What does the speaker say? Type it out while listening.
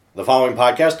The following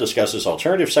podcast discusses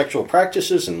alternative sexual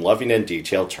practices in loving and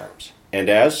detailed terms, and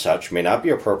as such may not be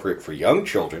appropriate for young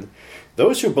children,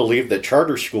 those who believe that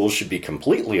charter schools should be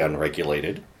completely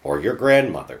unregulated, or your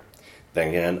grandmother. Then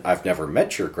again, I've never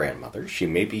met your grandmother. She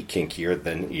may be kinkier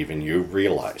than even you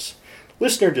realize.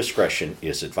 Listener discretion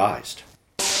is advised.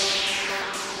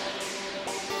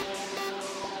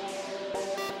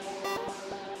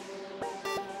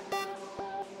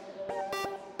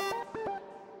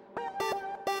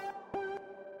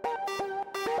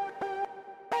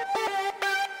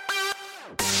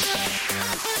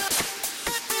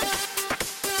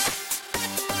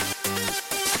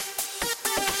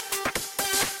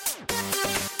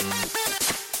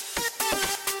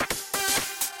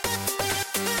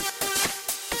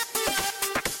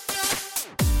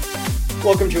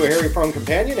 Welcome to A Hairy Prone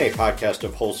Companion, a podcast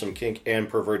of wholesome kink and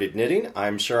perverted knitting.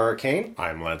 I'm Sir Arcane.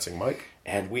 I'm Lansing Mike.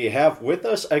 And we have with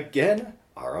us again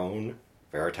our own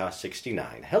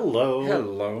Veritas69. Hello.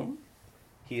 Hello.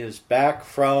 He is back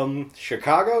from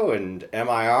Chicago and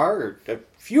MIR a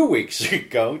few weeks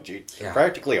ago.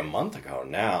 Practically a month ago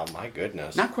now. My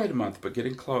goodness. Not quite a month, but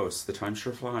getting close. The time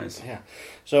sure flies. Yeah.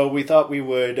 So we thought we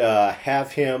would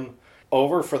have him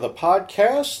over for the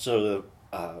podcast so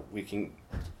that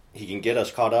he can get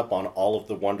us caught up on all of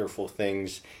the wonderful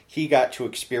things he got to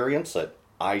experience that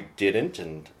I didn't,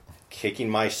 and kicking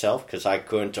myself because I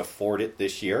couldn't afford it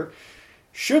this year.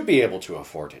 Should be able to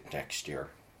afford it next year.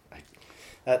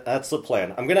 That's the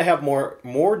plan. I'm going to have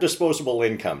more disposable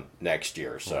income next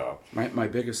year. So my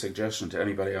biggest suggestion to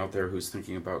anybody out there who's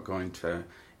thinking about going to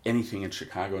anything in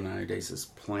Chicago nowadays is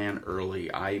plan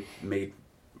early. I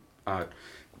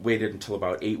waited until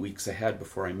about 8 weeks ahead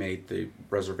before I made the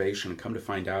reservation, and come to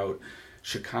find out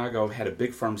Chicago had a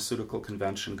big pharmaceutical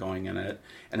convention going in it,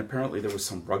 and apparently there was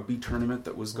some rugby tournament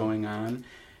that was going on,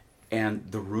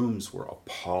 and the rooms were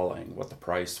appalling what the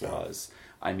price was.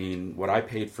 I mean, what I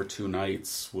paid for 2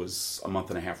 nights was a month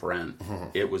and a half rent. Mm-hmm.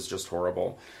 It was just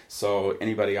horrible. So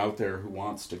anybody out there who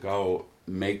wants to go,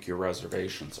 make your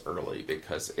reservations early,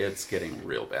 because it's getting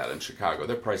real bad in Chicago.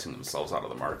 They're pricing themselves out of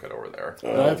the market over there.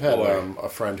 I've had a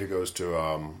friend who goes to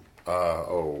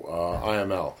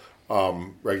IML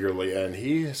regularly, and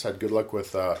he has had good luck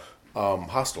with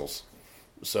hostels.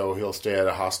 So he'll stay at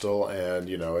a hostel, and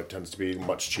it tends to be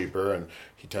much cheaper, and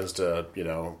he tends to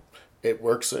it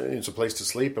works. It's a place to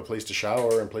sleep, a place to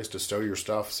shower, and a place to stow your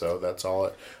stuff. So that's all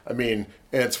it. I mean,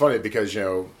 and it's funny because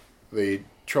the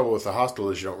trouble with the hostel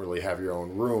is you don't really have your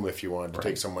own room if you wanted to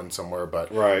take someone somewhere. But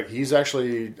he's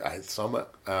actually some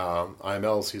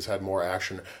IMLs. He's had more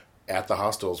action at the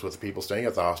hostels with the people staying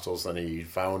at the hostels than he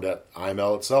found at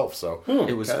IML itself. So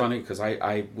it was funny because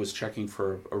I was checking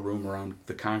for a room around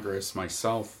the Congress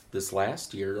myself this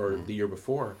last year or the year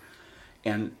before,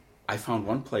 and I found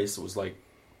one place that was like,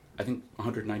 I think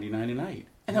 $199 a night,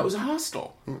 and that was a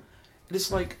hostel.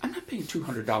 It's like, I'm not paying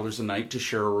 $200 a night to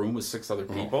share a room with 6 other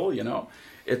people.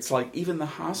 It's like even the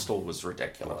hostel was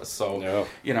ridiculous. So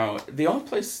the only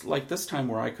place like this time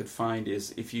where I could find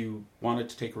is if you wanted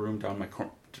to take a room down my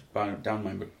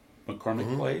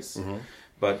McCormick place. Mm-hmm.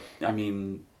 But I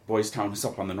mean, Boys Town is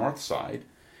up on the north side,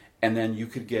 and then you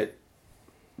could get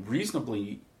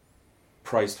reasonably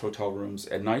priced hotel rooms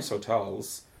at nice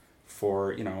hotels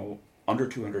for under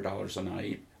 $200 a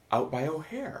night out by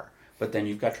O'Hare. But then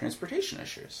you've got transportation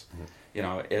issues.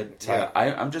 Mm-hmm.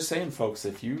 I'm just saying, folks,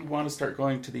 if you want to start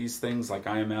going to these things like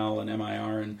IML and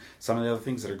MIR and some of the other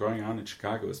things that are going on in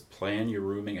Chicago, is plan your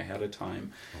rooming ahead of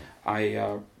time.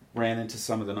 I ran into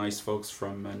some of the nice folks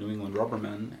from New England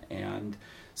Rubbermen, and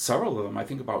several of them, I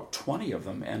think about 20 of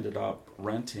them, ended up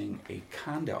renting a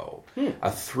condo, a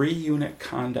 3-unit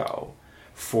condo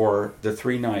for the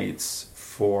 3 nights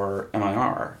for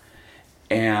MIR.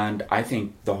 And I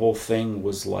think the whole thing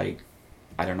was like,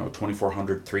 I don't know,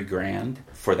 $2,400, $3,000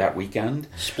 for that weekend.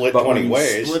 Split but 20 when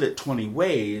ways. You split it 20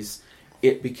 ways,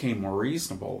 it became more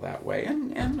reasonable that way.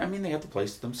 And I mean, they had the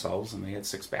place to themselves, and they had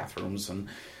 6 bathrooms and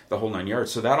the whole 9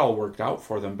 yards. So that all worked out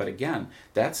for them. But again,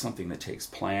 that's something that takes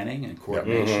planning and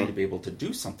coordination to be able to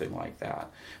do something like that.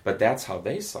 But that's how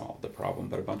they solved the problem.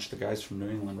 But a bunch of the guys from New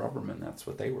England Rubbermen, that's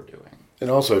what they were doing. And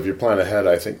also, if you plan ahead,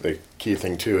 I think the key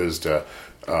thing too is to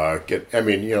a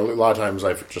lot of times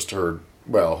I've just heard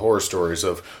horror stories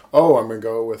of, I'm going to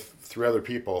go with 3 other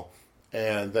people,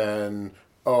 and then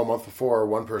a month before,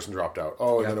 one person dropped out.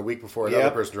 And then a week before, another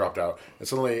person dropped out. And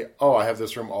suddenly, I have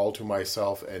this room all to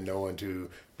myself and no one to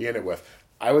be in it with.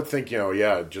 I would think,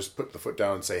 just put the foot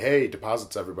down and say, hey,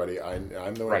 deposits, everybody. I'm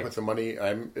the one with the money.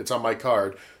 It's on my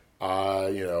card.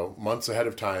 Months ahead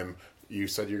of time, you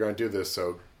said you're going to do this,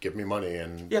 so give me money.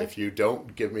 And if you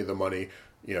don't give me the money,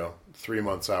 3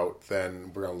 months out,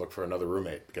 then we're going to look for another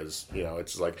roommate because,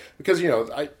 it's like,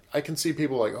 I can see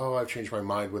people like, oh, I've changed my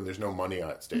mind when there's no money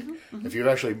at stake. If you've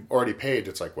actually already paid,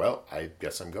 it's like, well, I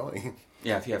guess I'm going.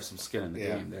 Yeah, if you have some skin in the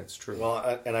game, that's true.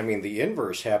 Well, and I mean, the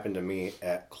inverse happened to me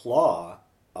at Claw.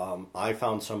 I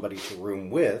found somebody to room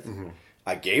with.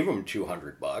 I gave them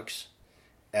 $200,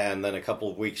 and then a couple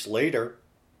of weeks later,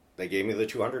 they gave me the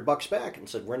 $200 back and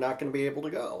said, we're not going to be able to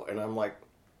go. And I'm like,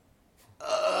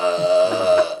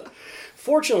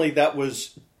 Fortunately, that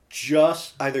was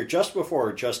either just before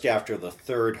or just after the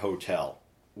third hotel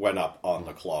went up on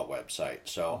the Claw website.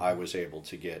 So I was able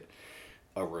to get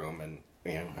a room, and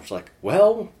I was like,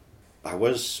 well, I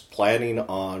was planning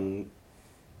on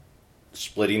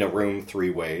splitting a room 3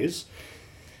 ways.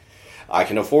 I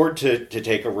can afford to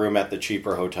take a room at the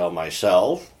cheaper hotel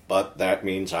myself, but that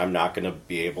means I'm not going to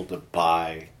be able to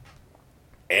buy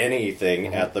anything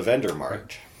at the vendor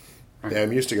mart. Yeah,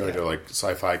 I'm used to going to like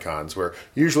sci-fi cons where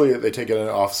usually they take it in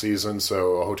off season,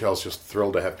 so a hotel's just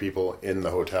thrilled to have people in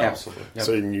the hotel. Absolutely. Yep.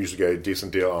 So you can usually get a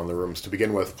decent deal on the rooms to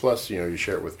begin with. Plus, you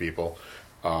share it with people.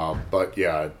 But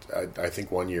yeah, I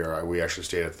think one year we actually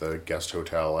stayed at the guest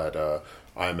hotel at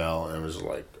IML, and it was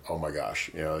like, oh my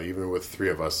gosh, even with 3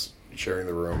 of us sharing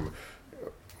the room,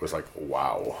 it was like,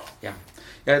 wow. Yeah,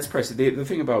 it's pricey. The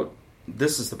thing about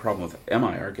this is the problem with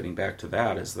MIR. Getting back to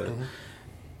that is that.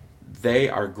 They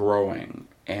are growing,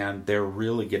 and they're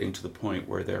really getting to the point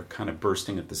where they're kind of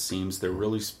bursting at the seams. They're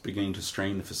really beginning to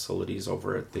strain the facilities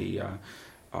over at the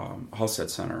Halstead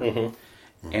Center.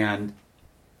 And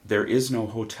there is no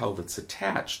hotel that's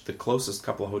attached. The closest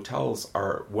couple of hotels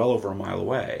are well over a mile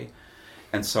away.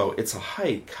 And so it's a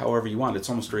hike however you want. It's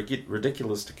almost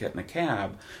ridiculous to get in a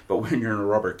cab, but when you're in a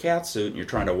rubber catsuit and you're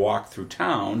trying to walk through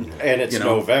town... And it's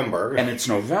November. And it's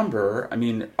November. I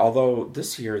mean, although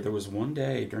this year there was one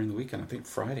day during the weekend, I think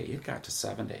Friday, it got to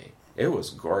 70. It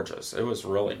was gorgeous. It was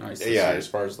really nice this year as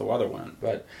far as the weather went.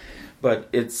 But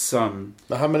it's... Now,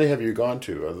 how many have you gone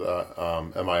to of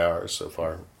the MIRs so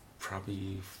far?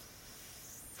 Probably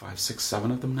 5, 6,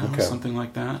 7 of them now, something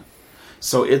like that.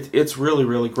 So it's really,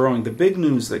 really growing. The big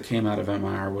news that came out of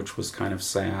MIR, which was kind of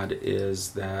sad,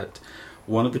 is that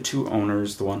one of the 2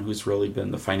 owners, the one who's really been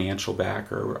the financial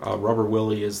backer, Rubber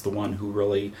Willie is the one who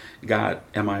really got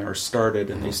MIR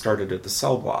started, and they started at the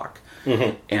cell block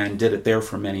and did it there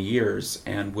for many years.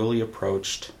 And Willie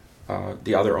approached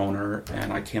the other owner,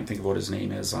 and I can't think of what his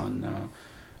name is on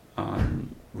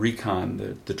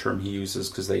Recon, the term he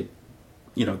uses, because they,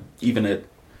 even at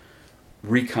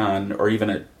Recon or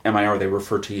even at MIR, they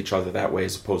refer to each other that way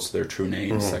as opposed to their true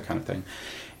names, that kind of thing.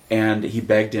 And he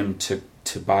begged him to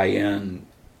buy in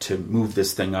to move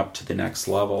this thing up to the next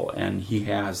level, and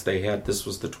this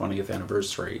was the 20th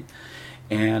anniversary,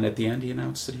 and at the end he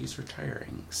announced that he's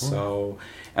retiring. So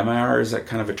MIR is at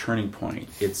kind of a turning point.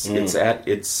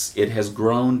 It has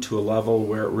grown to a level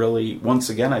where it really, once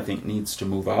again, I think needs to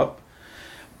move up,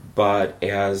 but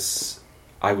as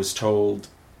I was told,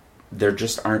 there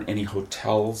just aren't any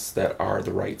hotels that are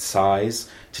the right size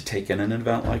to take in an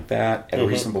event like that at a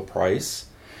reasonable price.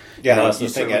 Yeah, that's the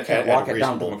thing. You can't walk it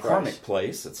down to McCormick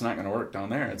Place. It's not going to work down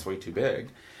there. It's way too big.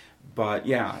 But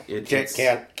yeah, it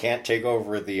can't take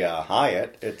over the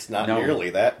Hyatt. It's not nearly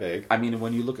that big. I mean,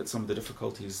 when you look at some of the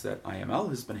difficulties that IML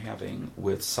has been having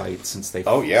with sites since they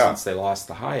lost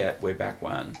the Hyatt way back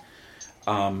when,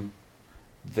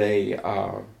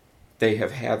 they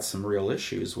have had some real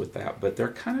issues with that, but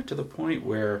they're kind of to the point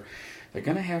where they're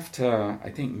going to have to, I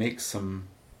think, make some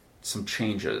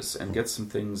changes and get some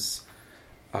things,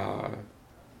 find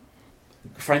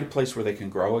a place where they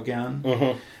can grow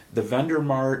again. The vendor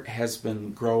mart has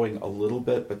been growing a little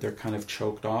bit, but they're kind of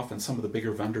choked off, and some of the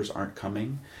bigger vendors aren't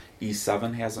coming.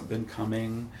 E7 hasn't been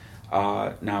coming.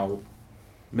 Now,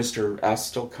 Mr. S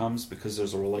still comes because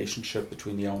there's a relationship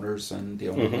between the owners and the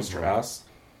owner of Mr. S.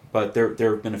 But there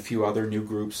have been a few other new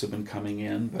groups have been coming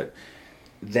in, but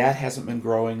that hasn't been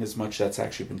growing as much. That's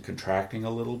actually been contracting a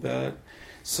little bit.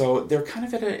 So they're kind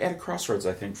of at a crossroads,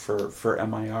 I think, for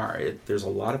MIR. There's a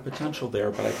lot of potential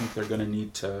there, but I think they're going to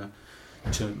need to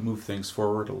move things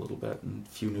forward a little bit in a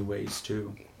few new ways,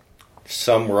 too.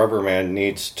 Some rubberman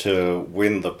needs to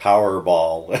win the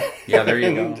Powerball. Yeah, there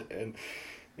you go. And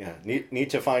need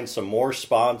to find some more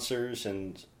sponsors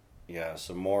and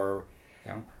some more...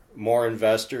 Yeah. More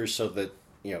investors so that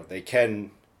they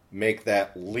can make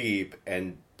that leap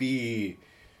and be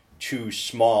too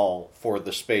small for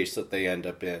the space that they end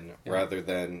up in rather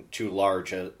than too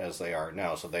large as they are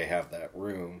now, so they have that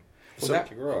room to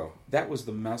grow. That was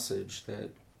the message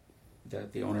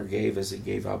that the owner gave as he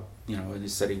gave up, and he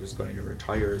said he was going to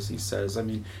retire. As he says, I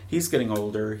mean, he's getting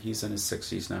older, he's in his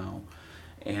 60s now,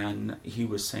 And he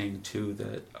was saying too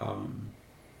that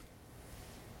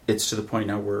it's to the point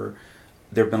now where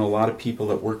there have been a lot of people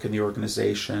that work in the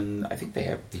organization. I think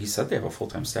he said they have a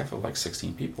full-time staff of like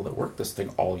 16 people that work this thing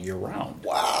all year round.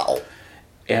 Wow.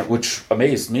 And which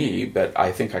amazed me, but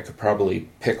I think I could probably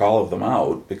pick all of them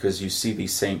out because you see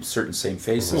these certain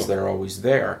faces that are always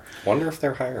there. Wonder if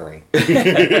they're hiring.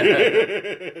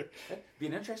 Be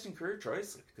an interesting career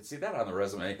choice. I could see that on the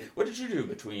resume. What did you do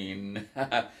between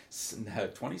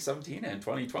 2017 and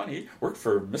 2020? Worked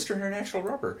for Mr. International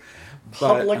Rubber.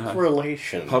 Public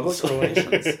relations. Public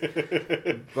relations.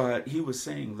 But he was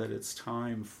saying that it's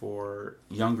time for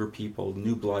younger people,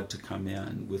 new blood to come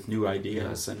in with new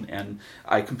ideas. And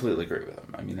I completely agree with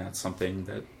him. I mean, that's something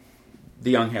that the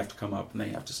young have to come up and they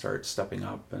have to start stepping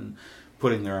up and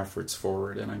putting their efforts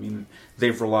forward. And I mean,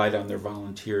 they've relied on their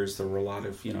volunteers. There were a lot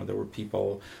of, there were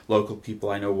people, local people.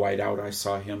 I know Whiteout, I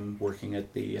saw him working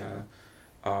at the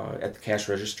cash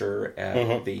register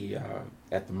at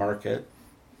the market,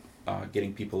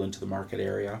 getting people into the market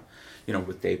area,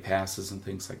 with day passes and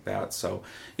things like that. So,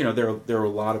 there are a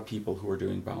lot of people who are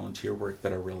doing volunteer work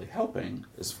that are really helping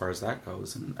as far as that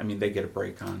goes. And I mean, they get a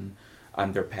break on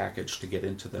their package to get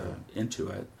into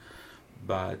it.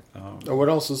 But what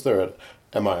else is there at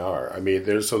MIR? I mean,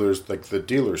 there's like the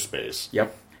dealer space.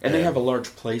 Yep. And they have a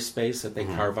large play space that they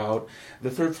carve out. The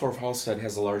third floor of Halstead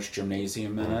has a large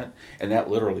gymnasium in it, and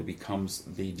that literally becomes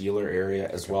the dealer area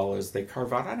as well as they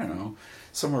carve out, I don't know,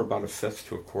 somewhere about a fifth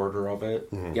to a quarter of it.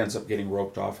 He ends up getting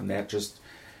roped off, and that just...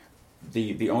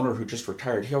 The owner who just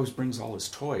retired, he always brings all his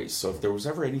toys. So if there was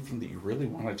ever anything that you really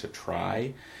wanted to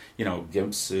try,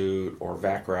 Gimp Suit or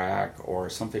Vac Rack or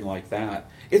something like that,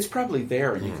 it's probably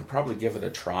there, and you could probably give it a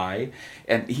try.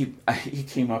 And he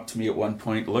came up to me at one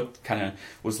point,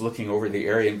 was looking over the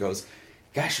area and goes,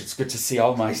 "Gosh, it's good to see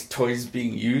all my toys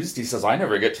being used." He says, "I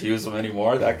never get to use them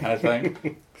anymore," that kind of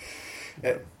thing.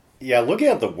 Yeah, looking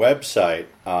at the website,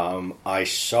 I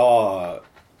saw...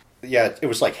 Yeah, it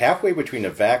was like halfway between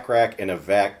a Vac Rack and a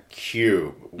Vac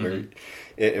Cube, where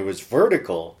it was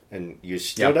vertical, and you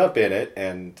stood up in it,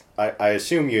 and I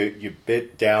assume you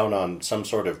bit down on some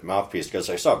sort of mouthpiece,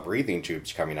 because I saw breathing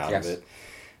tubes coming out of it.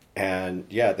 And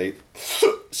yeah, they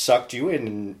sucked you in,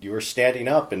 and you were standing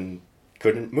up and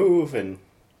couldn't move, and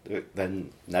then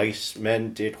nice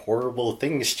men did horrible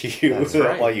things to you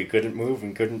while you couldn't move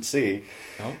and couldn't see.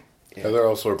 Oh. Yeah. Are there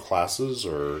also classes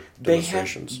or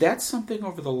demonstrations? That's something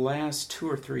over the last 2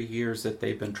 or 3 years that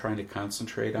they've been trying to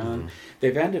concentrate on.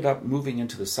 They've ended up moving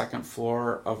into the second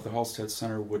floor of the Halstead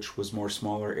Center, which was more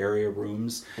smaller area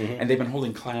rooms, and they've been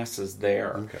holding classes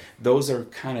there. Okay. Those are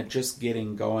kind of just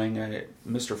getting going.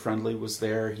 Mr. Friendly was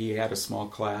there. He had a small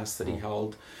class that he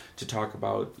held to talk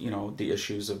about, the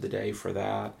issues of the day for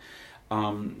that.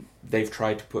 They've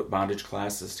tried to put bondage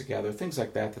classes together, things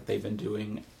like that they've been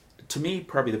doing. To me,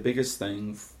 probably the biggest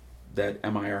thing that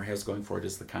MIR has going for it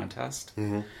is the contest.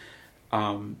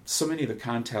 So many of the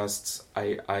contests,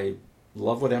 I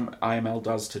love what IML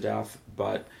does to death,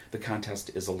 but the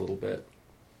contest is a little bit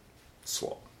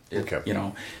slow.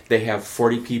 They have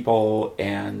 40 people,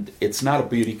 and it's not a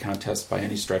beauty contest by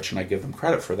any stretch, and I give them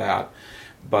credit for that.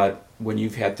 But when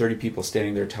you've had 30 people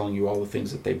standing there telling you all the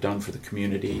things that they've done for the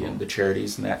community and the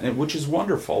charities and that, which is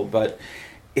wonderful, but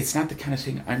it's not the kind of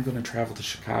thing I'm going to travel to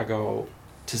Chicago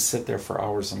to sit there for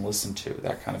hours and listen to,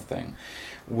 that kind of thing.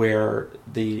 Where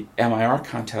the MIR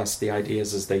contest, the idea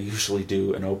is they usually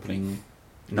do an opening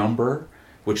number,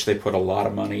 which they put a lot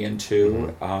of money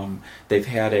into. They've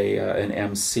had an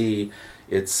MC.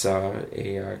 It's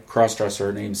a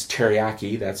cross-dresser named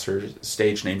Teriyaki. That's her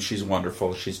stage name. She's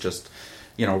wonderful. She's just,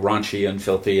 raunchy and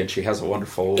filthy, and she has a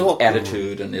wonderful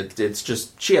attitude, and it's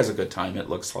just, she has a good time, it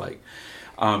looks like.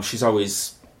 She's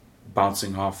always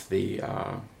bouncing off they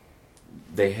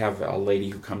have a lady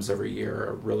who comes every year,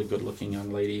 a really good-looking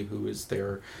young lady who is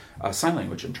their sign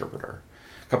language interpreter.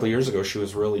 A couple of years ago, she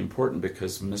was really important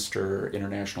because Mr.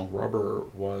 International Rubber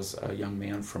was a young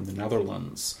man from the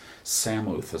Netherlands.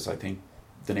 Samuth is, I think,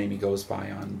 the name he goes by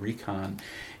on Recon.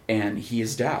 And he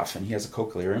is deaf, and he has a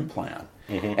cochlear implant.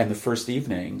 And the first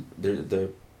evening,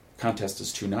 the contest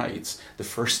is 2 nights. The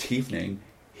first evening,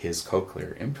 his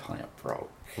cochlear implant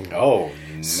broke. Oh,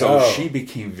 no. So she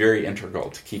became very integral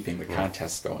to keeping the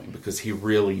contest going because he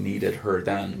really needed her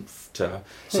then so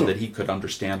that he could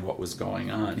understand what was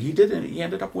going on. He did, and he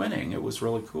ended up winning. It was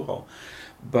really cool.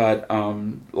 But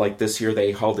like this year,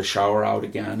 they hauled the shower out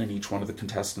again, and each one of the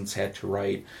contestants had to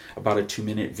write about a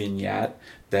 2-minute vignette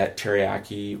that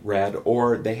Teriyaki read,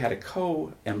 or they had a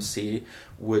co-MC,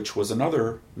 which was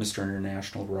another Mr.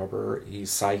 International rubber.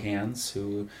 He's Cy Hands,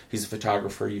 he's a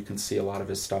photographer. You can see a lot of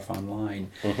his stuff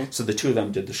online. Mm-hmm. So the two of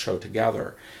them did the show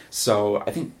together. So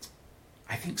I think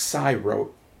Cy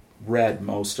read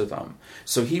most of them.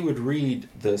 So he would read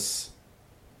this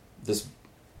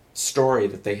story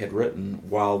that they had written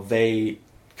while they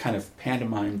kind of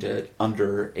pantomimed it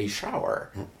under a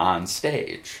shower on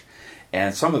stage.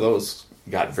 And some of those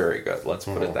got very good, let's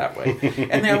put it that way.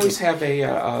 And they always have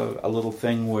a little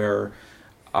thing where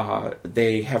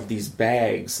they have these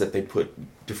bags that they put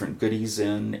different goodies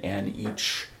in, and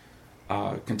each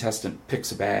contestant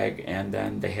picks a bag, and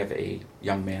then they have a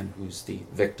young man who's the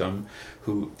victim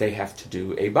who they have to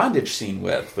do a bondage scene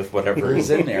with whatever is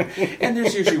in there. And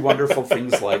there's usually wonderful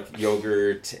things like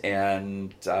yogurt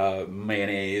and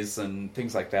mayonnaise and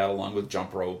things like that, along with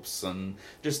jump ropes and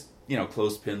just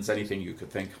clothespins, anything you could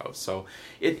think of. So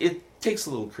it takes a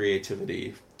little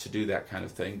creativity to do that kind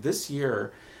of thing. This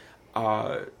year,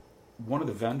 one of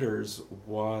the vendors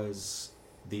was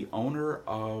the owner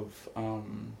of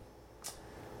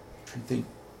I think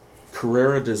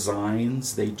Carrera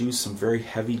Designs. They do some very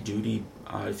heavy duty.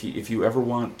 If you ever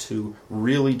want to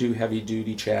really do heavy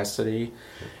duty chastity,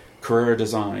 Carrera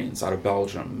Designs out of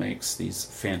Belgium makes these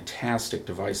fantastic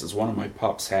devices. One of my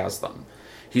pups has them.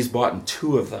 He's bought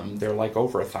 2 of them. They're like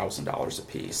over $1,000 a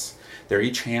piece. They're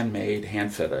each handmade,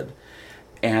 hand fitted,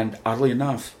 and oddly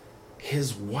enough,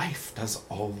 his wife does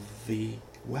all the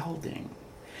welding.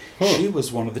 She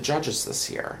was one of the judges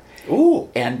this year. Ooh.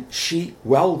 And she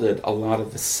welded a lot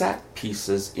of the set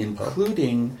pieces,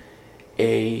 including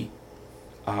a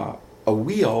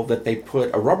wheel that they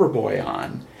put a rubber buoy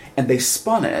on, and they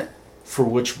spun it for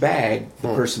which bag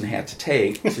the person had to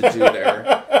take to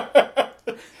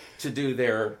do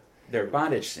their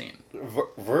bondage scene.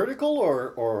 Vertical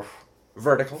or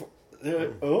vertical?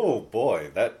 Oh boy,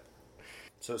 that.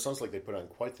 So it sounds like they put on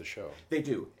quite the show. They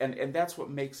do, and that's what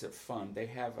makes it fun. They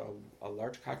have a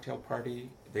large cocktail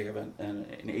party. They have an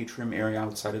atrium area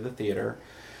outside of the theater.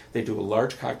 They do a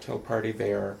large cocktail party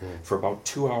there for about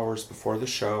 2 hours before the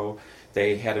show.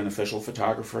 They had an official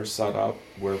photographer set up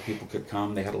where people could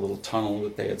come. They had a little tunnel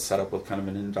that they had set up with kind of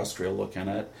an industrial look in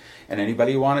it. And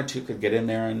anybody who wanted to could get in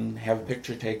there and have a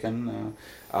picture taken.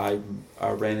 I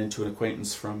ran into an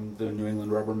acquaintance from the New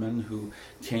England Rubberman who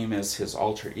came as his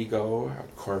alter ego,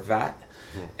 Corvette.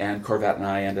 And Corvette and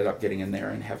I ended up getting in there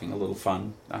and having a little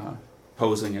fun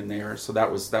posing in there. So that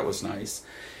was nice.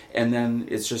 And then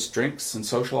it's just drinks and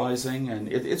socializing, and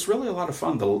it's really a lot of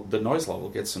fun. The noise level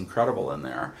gets incredible in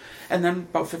there. And then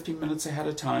about 15 minutes ahead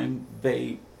of time,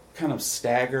 they kind of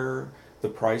stagger the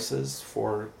prices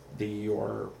for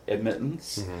your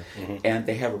admittance. And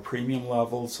they have a premium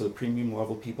level, so the premium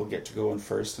level people get to go in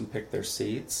first and pick their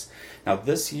seats. Now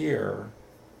this year,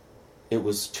 it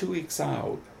was 2 weeks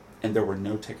out, and there were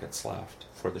no tickets left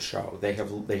for the show. They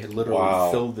had literally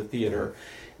filled the theater.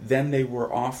 Then they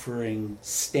were offering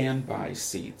standby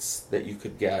seats that you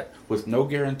could get with no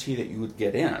guarantee that you would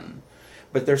get in.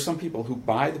 But there's some people who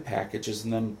buy the packages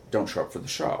and then don't show up for the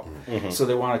show. So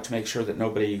they wanted to make sure that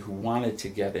nobody who wanted to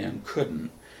get in couldn't.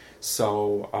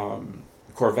 So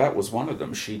Corvette was one of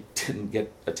them. She didn't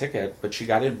get a ticket, but she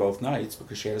got in both nights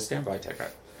because she had a standby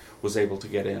ticket. Was able to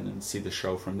get in and see the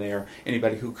show from there.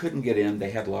 Anybody who couldn't get in,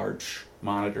 they had large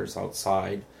monitors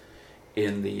outside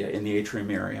in the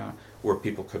atrium area where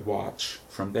people could watch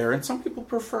from there. And some people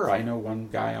prefer. I know one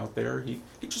guy out there, he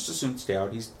just as soon stay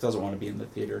out. He doesn't want to be in the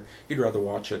theater. He'd rather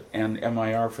watch it. And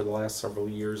MIR for the last several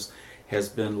years has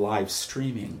been live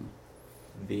streaming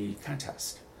the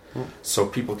contest. So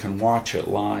people can watch it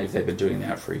live. They've been doing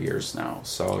that for years now.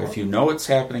 So if you know it's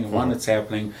happening and when it's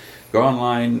happening, go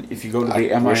online. If you go to the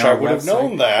MIR wish I would website, have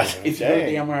known that. If you go to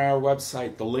the MIR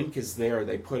website, the link is there.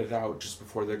 They put it out just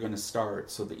before they're going to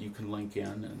start so that you can link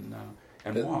in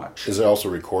and watch. Is it also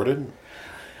recorded?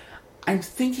 I'm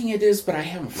thinking it is, but I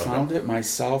haven't found it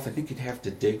myself. I think you'd have to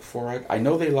dig for it. I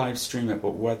know they live stream it,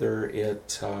 but whether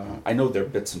it... I know there are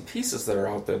bits and pieces that are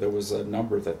out there. There was a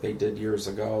number that they did years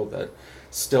ago that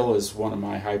still is one of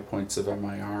my high points of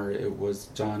MIR. It was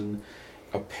done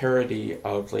a parody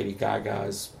of Lady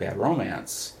Gaga's Bad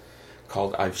Romance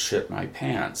called I've Shit My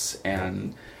Pants.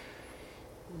 And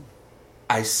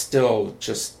I still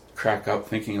just crack up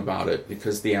thinking about it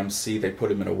because the MC, they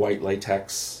put him in a white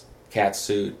latex cat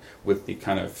suit with the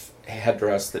kind of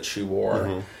headdress that she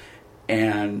wore,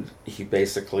 and he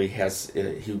basically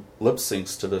he lip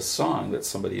syncs to this song that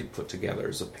somebody had put together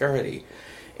as a parody,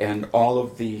 and all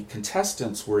of the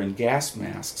contestants were in gas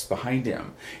masks behind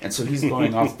him. And so he's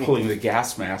going off pulling the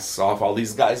gas masks off all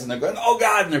these guys, and they're going, oh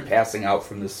God, and they're passing out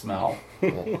from the smell.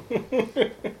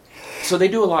 So they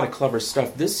do a lot of clever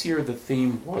stuff. This year the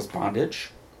theme was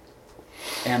bondage,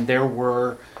 and there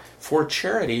were, for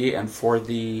charity and for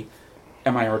the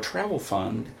MIR Travel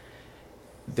Fund,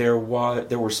 there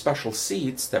were special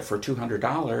seats that for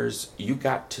 $200 you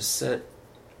got to sit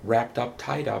wrapped up,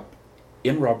 tied up,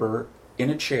 in rubber, in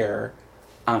a chair,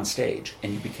 on stage,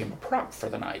 and you became a prop for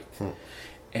the night.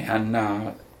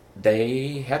 And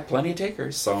they had plenty of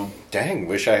takers, so... Dang,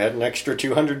 wish I had an extra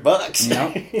 $200.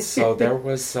 Yeah, so there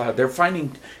was...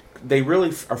 They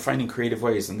really are finding creative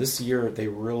ways, and this year they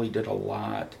really did a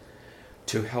lot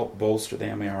to help bolster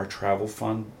the MIR Travel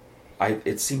Fund.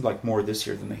 It seemed like more this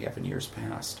year than they have in years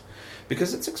past,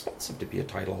 because it's expensive to be a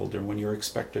title holder when you're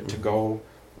expected to go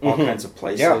all kinds of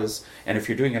places, and if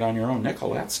you're doing it on your own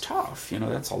nickel, that's tough. You know,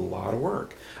 that's a lot of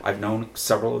work. I've known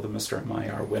several of the Mr.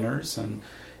 MIR winners, and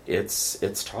it's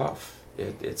tough.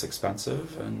 It's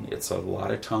expensive, and it's a lot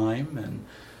of time,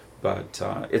 but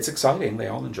it's exciting. They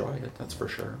all enjoy it, that's for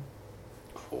sure.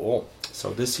 Cool.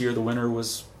 So this year the winner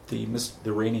was the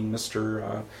reigning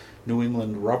Mr. New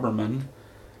England Rubberman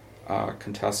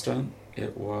contestant.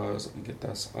 It was, let me get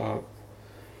this up,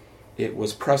 it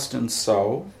was Preston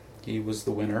So. He was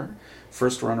the winner.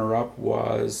 First runner-up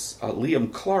was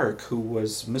Liam Clark, who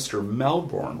was Mr.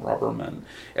 Melbourne Rubberman.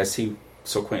 As he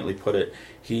so quaintly put it,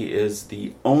 he is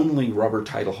the only rubber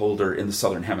title holder in the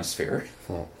Southern Hemisphere,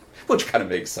 which kind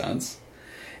of makes sense.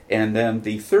 And then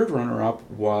the third runner-up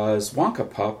was Wonka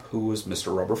Pup, who was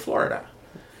Mr. Rubber Florida.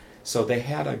 So they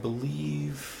had, I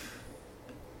believe,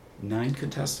 9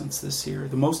 contestants this year.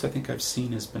 The most I think I've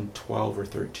seen has been 12 or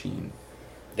 13.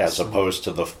 As opposed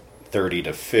to the 30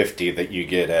 to 50 that you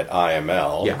get at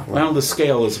IML. Yeah, well, the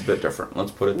scale is a bit different,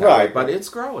 let's put it that way. But it's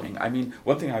growing. I mean,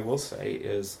 one thing I will say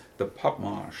is the Pup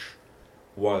Mosh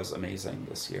was amazing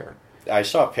this year. I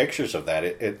saw pictures of that.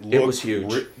 It was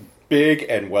huge. Big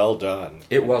and well done.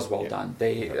 It was well done.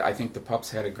 I think the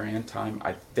pups had a grand time.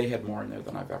 They had more in there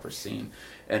than I've ever seen.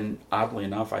 And oddly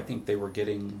enough, I think they were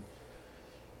getting...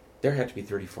 There had to be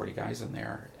 30, 40 guys in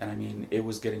there. And I mean, it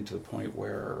was getting to the point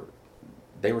where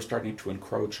they were starting to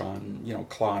encroach on,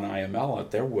 Claw and IML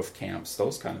at their wolf camps,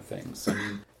 those kind of things. I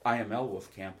mean, IML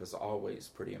wolf camp is always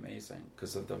pretty amazing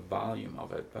because of the volume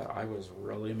of it. But I was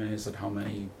really amazed at how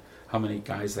many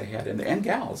guys they had, and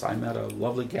gals. I met a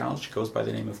lovely gal. She goes by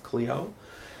the name of Cleo,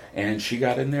 and she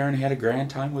got in there and had a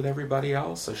grand time with everybody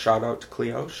else. A shout out to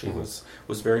Cleo. She was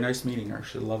very nice meeting her.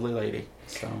 She's a lovely lady.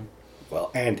 So,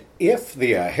 well, and if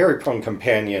the Harry Prone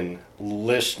Companion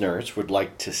listeners would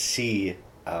like to see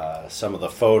some of the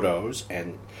photos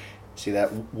and see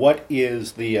that, what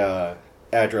is the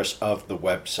address of the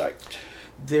website?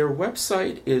 Their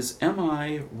website is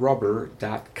mirubber.com.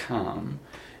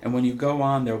 And when you go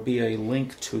on, there'll be a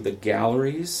link to the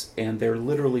galleries, and they're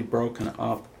literally broken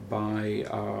up by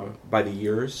the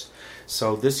years.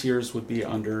 So this year's would be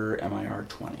under MIR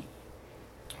 20.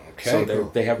 Okay. So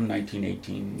they have them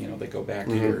 1918. They go back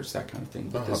years, that kind of thing.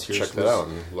 But I'll have to check that out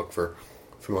and look for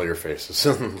familiar faces.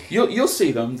 You'll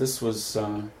see them. This was.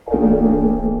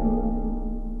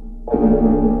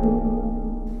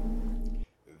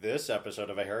 This episode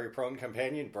of A Harry Prone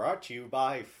Companion brought to you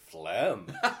by Phlegm.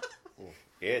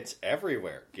 It's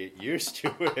everywhere. Get used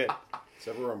to it. It's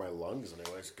everywhere in my lungs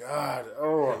anyways. God,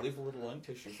 oh. Leave a little lung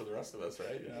tissue for the rest of us,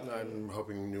 right? Yeah. I'm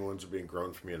hoping new ones are being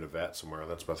grown for me in a vat somewhere.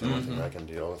 That's about the only thing I can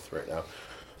deal with right now.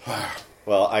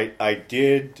 Well, I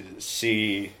did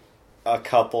see a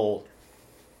couple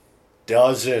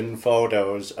dozen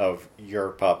photos of your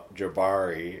pup,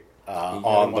 Jabari,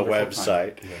 on the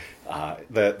website.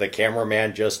 Yeah. The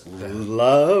cameraman just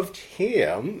loved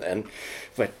him.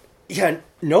 But yeah,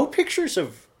 no pictures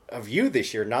of you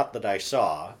this year, not that I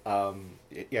saw.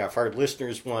 If our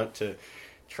listeners want to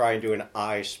try and do an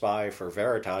I Spy for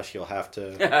Veritas, you'll have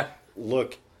to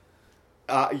look.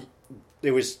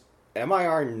 It was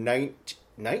MIR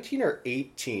 19 or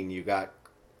 18 you got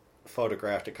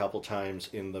photographed a couple times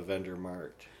in the vendor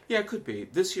mart. Yeah, it could be.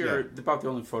 This year, about the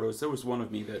only photos, there was one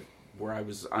of me where I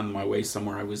was on my way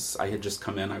somewhere. I had just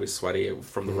come in. I was sweaty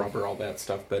from the rubber, all that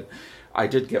stuff. But I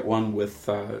did get one with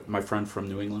my friend from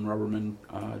New England Rubberman,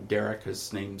 Derek.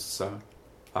 His name's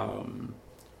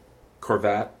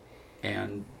Corvette.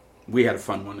 And we had a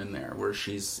fun one in there where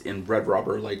she's in red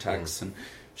rubber latex and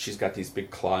she's got these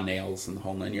big claw nails and the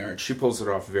whole 9 yards. She pulls it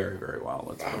off very, very well.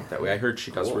 Let's put it that way. I heard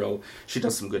she does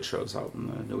some good shows out in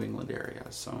the New England area.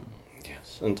 So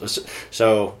yes, and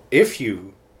so if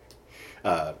you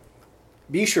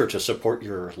be sure to support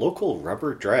your local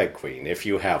rubber drag queen if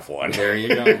you have one. There you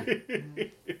go.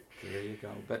 There you go.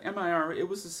 But MIR, it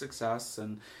was a success,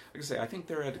 and like I say, I think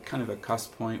they're at kind of a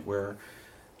cusp point where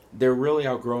they're really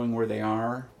outgrowing where they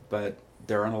are, but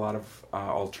there aren't a lot of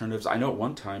alternatives. I know at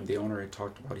one time the owner had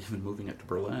talked about even moving it to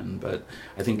Berlin, but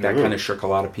I think that kind of shook a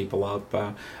lot of people up.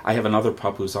 I have another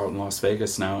pup who's out in Las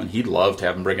Vegas now, and he'd love to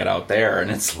have him bring it out there,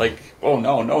 and it's like, oh,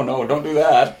 no, don't do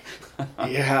that.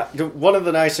 Yeah, one of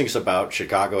the nice things about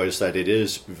Chicago is that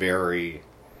it's very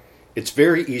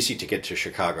easy to get to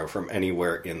Chicago from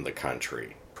anywhere in the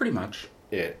country. Pretty much.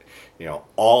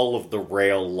 All of the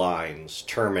rail lines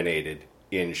terminated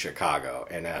in Chicago,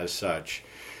 and as such,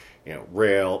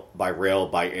 rail,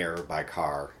 by air, by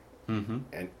car,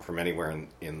 and from anywhere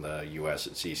in the U.S.,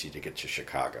 it's easy to get to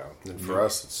Chicago. And for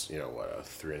us, it's a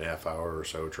 3.5 hour or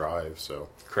so drive. So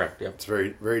correct. Yep. It's very,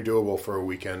 very doable for a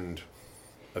weekend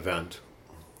event.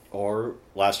 Or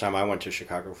last time I went to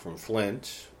Chicago from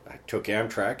Flint, I took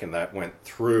Amtrak, and that went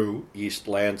through East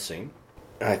Lansing.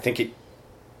 And I think it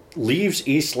leaves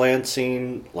East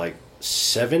Lansing like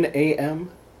 7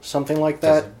 a.m., something like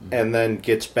that, and then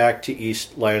gets back to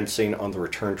East Lansing on the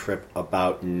return trip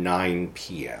about 9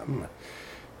 p.m.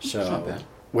 So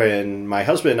when my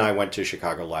husband and I went to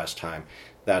Chicago last time,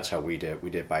 that's how we did. We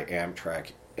did by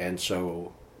Amtrak. And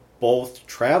so both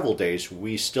travel days,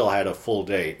 we still had a full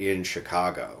day in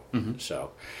Chicago.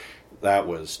 So that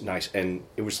was nice. And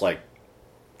it was like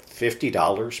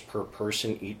 $50 per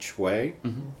person each way.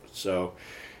 So,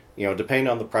 depending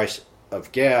on the price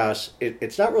of gas,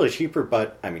 it's not really cheaper,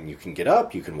 but I mean, you can get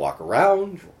up, you can walk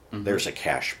around, there's a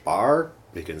cash bar.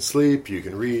 You can sleep, you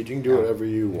can read, you can do whatever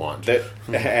you want.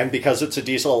 And because it's a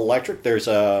diesel electric, there's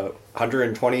a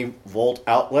 120 volt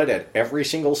outlet at every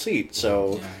single seat,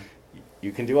 so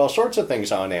you can do all sorts of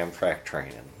things on Amtrak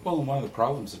train. Well, and one of the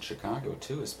problems in Chicago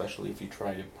too, especially if you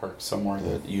try to park somewhere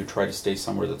you try to stay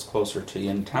somewhere that's closer to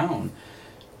in town,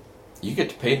 you get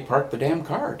to pay to park the damn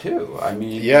car too. I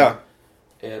mean,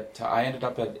 I ended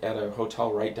up at a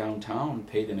hotel right downtown,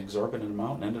 paid an exorbitant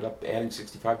amount, and ended up adding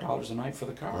 $65 a night for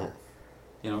the car,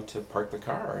 to park the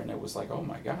car, and it was like, oh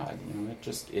my God,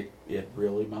 it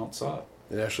really mounts up.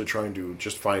 And actually trying to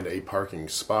just find a parking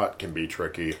spot can be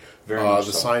tricky. Very much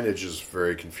the so. Signage is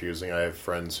very confusing. I have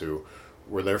friends who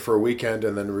were there for a weekend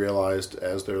and then realized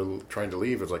as they're trying to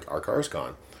leave, it's like, our car's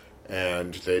gone.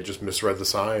 And they just misread the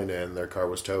sign and their car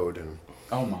was towed. And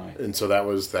oh my! And so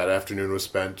that afternoon was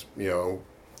spent,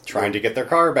 trying to get their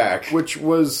car back, which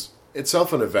was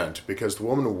itself an event because the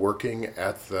woman working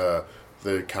at the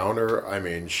counter, I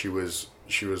mean, she was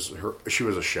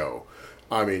a show.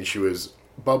 I mean, she was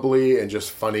bubbly and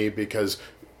just funny because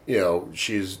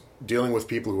she's dealing with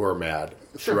people who are mad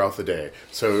throughout the day.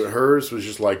 So hers was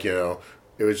just like it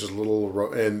was just a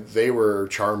little, and they were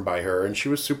charmed by her, and she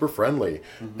was super friendly.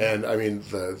 And I mean,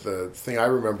 the thing I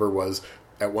remember was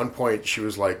at one point she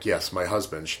was like, "Yes, my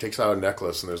husband." She takes out a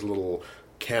necklace, and there's a little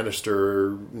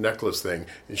canister necklace thing,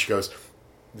 and she goes,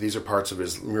 "These are parts of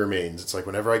his remains. It's like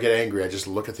whenever I get angry, I just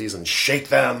look at these and shake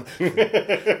them." And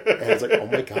it's like, oh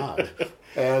my God.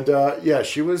 And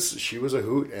she was a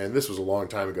hoot, and this was a long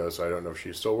time ago, so I don't know if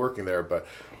she's still working there, but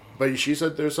she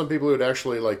said there's some people who would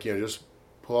actually just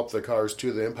pull up the cars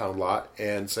to the impound lot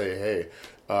and say, hey,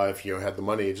 if you had the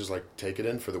money, just take it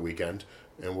in for the weekend,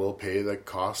 and we'll pay the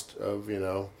cost of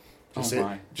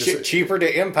cheaper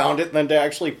to impound it than to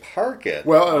actually park it.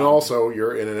 Well, and also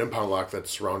you're in an impound lot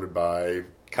that's surrounded by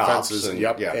cops fences,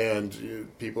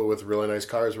 and people with really nice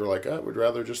cars were like, we'd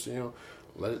rather just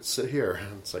let it sit here.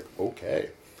 And it's like, okay.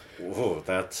 Whoa,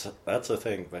 that's a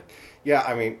thing. But yeah,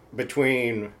 I mean,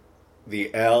 between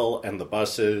the L and the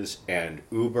buses and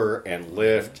Uber and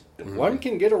Lyft, one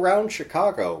can get around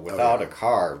Chicago without a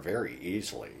car very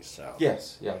easily. So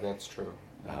yes, that's true.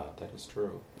 That is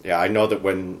true. Yeah, I know that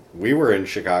when we were in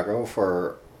Chicago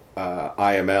for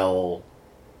IML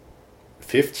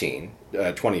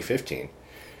 2015,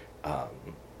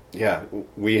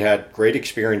 we had great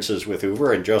experiences with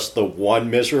Uber and just the one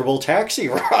miserable taxi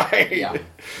ride. Yeah,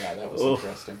 that was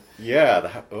interesting.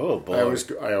 Yeah, boy.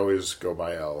 I always go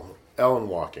by L and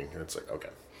walking, and it's like, okay.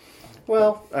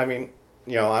 Well, I mean,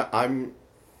 I'm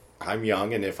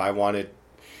young, and if I wanted,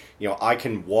 I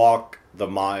can walk the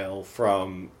mile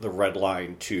from the Red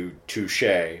Line to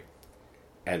Touché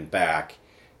and back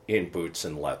in boots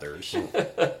and leathers.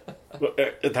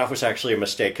 That was actually a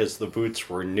mistake because the boots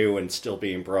were new and still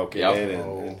being broken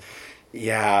in.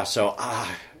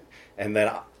 And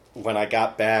then when I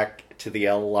got back to the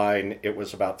L line, it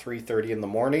was about 3:30 in the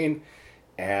morning,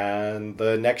 and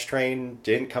the next train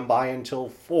didn't come by until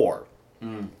 4.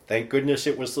 Thank goodness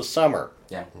it was the summer.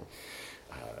 Yeah.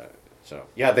 So,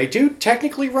 yeah, they do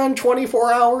technically run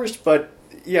 24 hours, but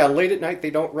yeah, late at night they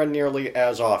don't run nearly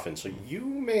as often. So you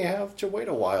may have to wait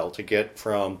a while to get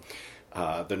from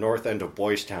the north end of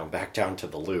Boys Town back down to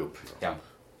the Loop. Yeah.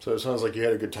 So it sounds like you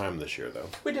had a good time this year, though.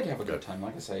 We did have a good time.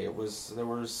 Like I say, there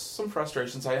was some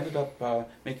frustrations. I ended up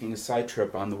making a side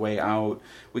trip on the way out.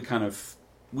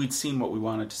 We'd seen what we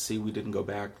wanted to see. We didn't go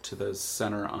back to the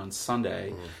center on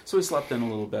Sunday, so we slept in a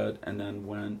little bit and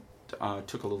then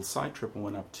took a little side trip and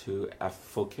went up to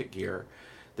Full Kit Gear,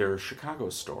 their Chicago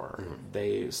store.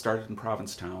 They started in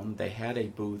Provincetown. They had a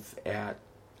booth at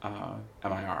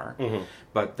MIR,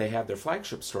 but they had their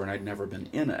flagship store, and I'd never been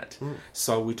in it.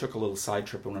 So we took a little side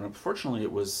trip and went up. Fortunately,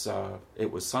 it was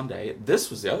Sunday. This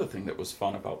was the other thing that was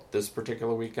fun about this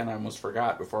particular weekend. I almost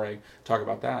forgot before I talk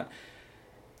about that.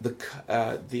 The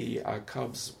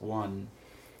Cubs won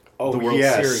the World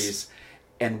Series,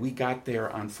 and we got there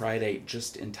on Friday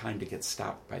just in time to get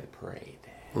stopped by the parade.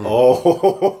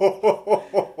 Oh,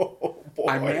 boy.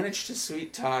 I managed to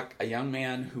sweet talk a young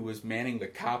man who was manning the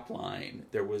cop line.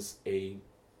 There was a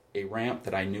ramp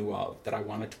that I knew of that I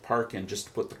wanted to park in just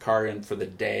to put the car in for the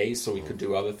day so we could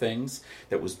do other things,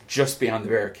 that was just beyond the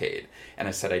barricade. And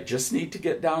I said, I just need to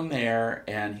get down there.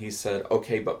 And he said,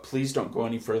 okay, but please don't go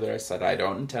any further. I said, I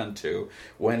don't intend to.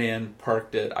 Went in,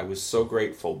 parked it. I was so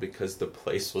grateful because the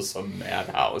place was a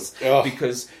madhouse. Ugh.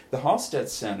 Because the Halstead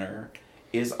Center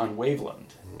is on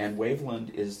Waveland, and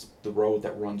Waveland is the road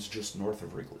that runs just north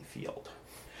of Wrigley Field.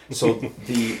 So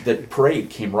the parade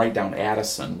came right down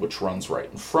Addison, which runs right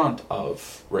in front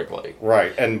of Wrigley.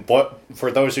 Right, and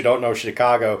for those who don't know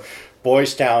Chicago,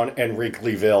 Boys Town and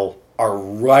Wrigleyville are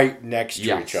right next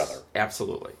to each other.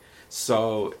 Absolutely.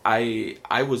 So I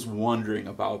was wondering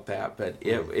about that, but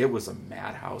it was a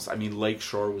madhouse. I mean,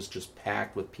 Lakeshore was just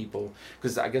packed with people,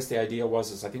 because I guess the idea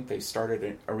was I think they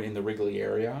started in the Wrigley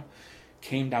area,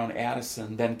 came down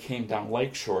Addison, then came down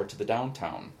Lakeshore to the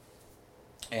downtown.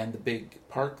 And the big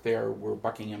park there where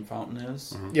Buckingham Fountain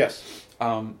is, Yes.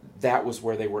 that was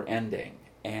where they were ending.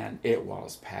 And it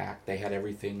was packed. They had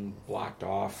everything blocked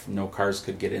off. No cars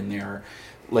could get in there.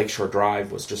 Lakeshore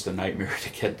Drive was just a nightmare to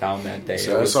get down that day.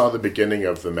 So I saw the beginning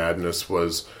of the madness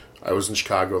I was in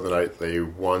Chicago the night they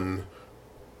won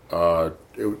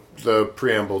the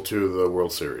preamble to the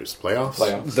World Series playoffs.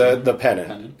 The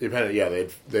pennant. The pennant, yeah,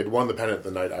 they'd won the pennant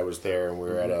the night I was there, and we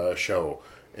were at a show,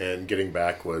 and getting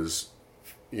back was,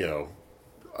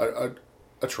 a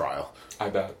trial. I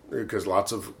bet. Because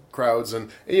lots of crowds,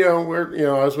 and I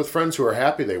was with friends who were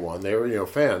happy they won. They were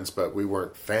fans, but we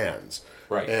weren't fans.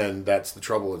 Right. And that's the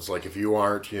trouble. It's like if you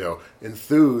aren't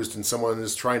enthused, and someone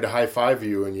is trying to high five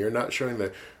you, and you're not showing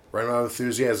the right amount of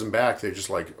enthusiasm back, they're just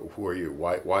like, "Who are you?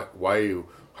 Why are you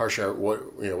harsh?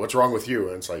 What's wrong with you?"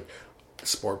 And it's like,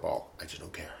 sport ball. I just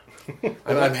don't care.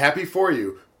 I'm happy for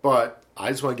you, but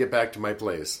I just want to get back to my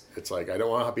place. It's like, I don't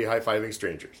want to be high-fiving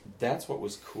strangers. That's what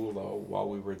was cool, though, while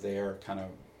we were there.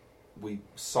 We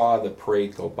saw the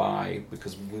parade go by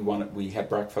because we had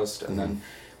breakfast, and then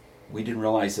we didn't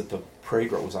realize that the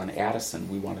parade route was on Addison.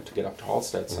 We wanted to get up to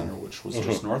Halstead Center, which was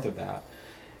just north of that.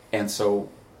 And so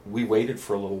we waited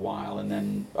for a little while, and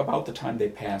then about the time they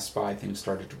passed by, things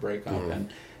started to break up,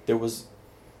 and there was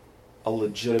a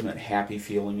legitimate happy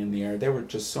feeling in the air. There were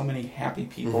just so many happy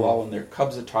people, all in their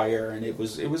Cubs attire, and it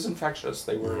was infectious.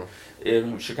 They were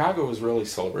Chicago was really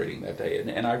celebrating that day, and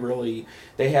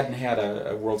they hadn't had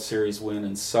a World Series win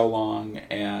in so long,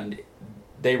 and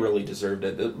they really deserved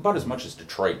it about as much as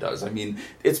Detroit does. I mean,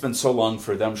 it's been so long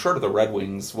for them. Short of the Red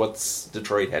Wings, what's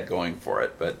Detroit had going for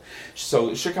it? But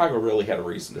so Chicago really had a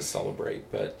reason to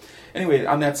celebrate. But anyway,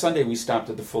 on that Sunday we stopped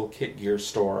at the Full Kit Gear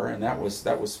store, and that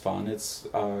was fun. It's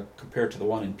compared to the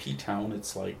one in P-Town,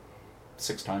 it's like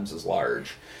 6 times as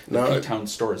large. The P-Town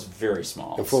store is very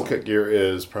small. And Full Kit Gear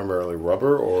is primarily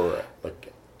rubber, or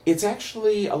like? It's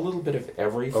actually a little bit of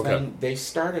everything. Okay. They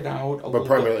started out but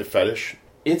primarily fetish.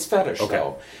 It's fetish, Okay.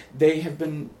 though. They have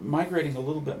been migrating a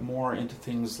little bit more into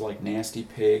things like Nasty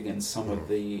Pig and some of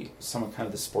the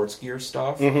sports gear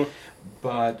stuff.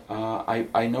 But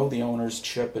I know the owners,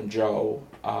 Chip and Joe.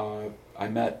 I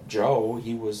met Joe.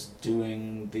 He was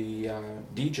doing the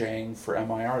DJing for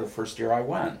MIR the first year I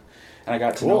went. And I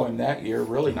got to know him that year.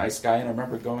 Really nice guy. And I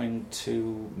remember going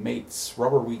to Mate's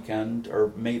Rubber Weekend,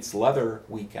 or Mate's Leather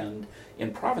Weekend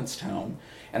in Provincetown.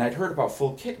 And I'd heard about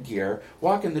Full Kit Gear,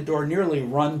 walk in the door, nearly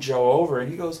run Joe over, and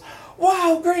he goes,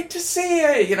 "Wow, great to see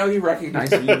you!" He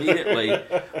recognized me immediately.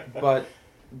 But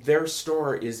their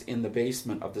store is in the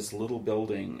basement of this little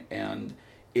building, and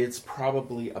it's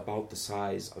probably about the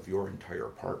size of your entire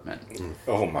apartment.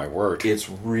 Oh, my word. It's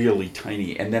really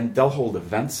tiny. And then they'll hold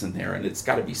events in there, and it's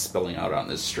got to be spilling out on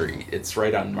the street. It's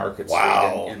right on Market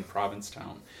Street in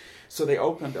Provincetown. So they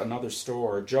opened another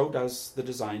store. Joe does the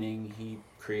designing. He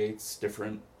creates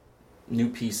different new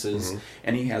pieces,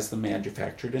 and he has them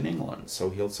manufactured in England. So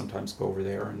he'll sometimes go over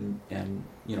there and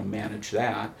manage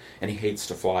that. And he hates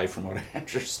to fly, from what I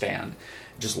understand.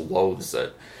 Just loathes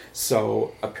it.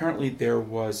 So apparently there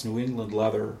was New England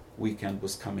Leather Weekend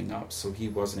was coming up, so he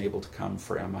wasn't able to come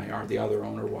for MIR. The other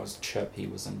owner was Chip. He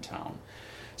was in town.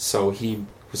 So he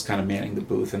was kind of manning the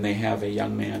booth, and they have a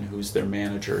young man who's their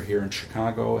manager here in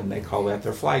Chicago, and they call that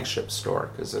their flagship store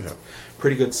because it's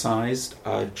pretty good sized.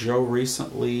 Joe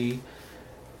recently,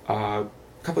 a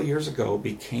couple of years ago,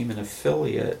 became an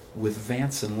affiliate with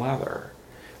Vanson Leather,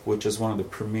 which is one of the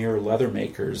premier leather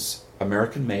makers,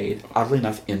 American made, oddly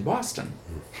enough, in Boston.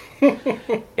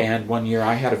 And one year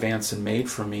I had a Vanson made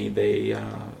for me. They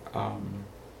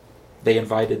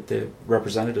invited the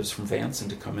representatives from Vanson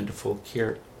to come into full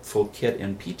kit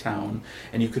in P-Town,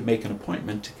 and you could make an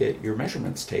appointment to get your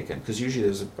measurements taken, because usually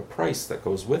there's a price that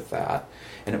goes with that,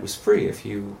 and it was free if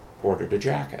you ordered a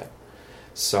jacket.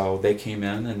 So they came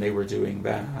in and they were doing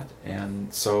that,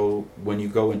 and so when you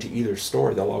go into either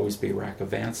store, there'll always be a rack of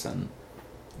Vanson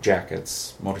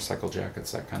jackets, motorcycle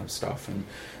jackets, that kind of stuff, and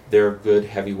they're good,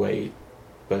 heavyweight,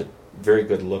 but very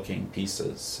good looking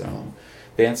pieces. So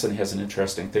Vanson has an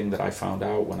interesting thing that I found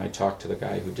out when I talked to the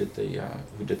guy who did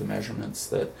the measurements,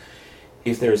 that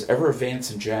if there's ever a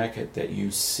Vanson jacket that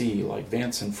you see, like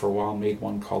Vanson for a while made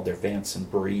one called their Vanson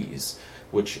Breeze,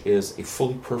 which is a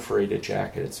fully perforated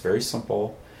jacket. It's very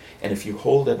simple, and if you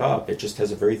hold it up, it just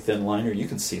has a very thin liner. You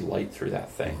can see light through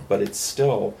that thing, but it's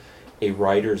still a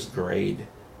rider's grade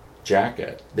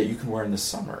jacket that you can wear in the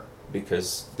summer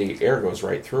because the air goes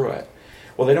right through it.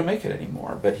 Well, they don't make it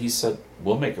anymore, but he said,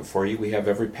 we'll make it for you. We have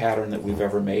every pattern that we've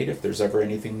ever made if there's ever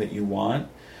anything that you want.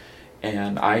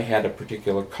 And I had a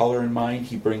particular color in mind.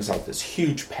 He brings out this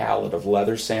huge palette of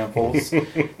leather samples.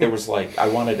 There was I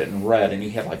wanted it in red, and he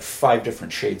had 5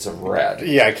 different shades of red.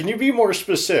 Yeah, can you be more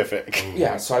specific?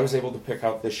 Yeah, so I was able to pick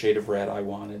out the shade of red I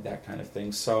wanted, that kind of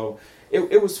thing. So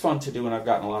it was fun to do, and I've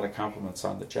gotten a lot of compliments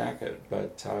on the jacket.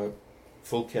 But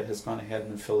Full Kit has gone ahead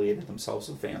and affiliated themselves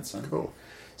with Vanson. Cool.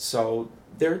 So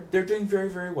they're doing very,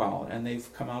 very well, and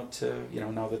they've come out to,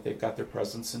 now that they've got their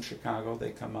presence in Chicago, they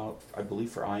come out, I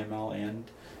believe, for IML and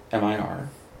MIR.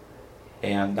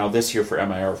 And now this year for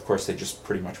MIR, of course, they just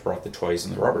pretty much brought the toys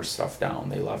and the rubber stuff down.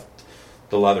 They left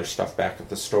the leather stuff back at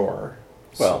the store.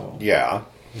 Well, so, yeah.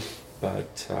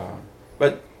 But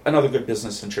another good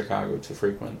business in Chicago to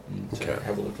frequent and to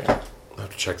have a look at. I'll have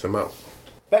to check them out.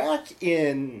 Back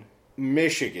in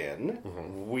Michigan,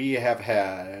 we have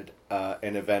had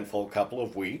an eventful couple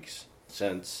of weeks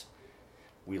since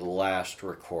we last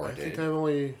recorded. I think I've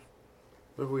only...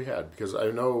 What have we had? Because I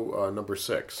know number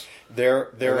 6.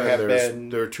 There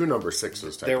are 2 number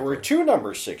 6s. There were 2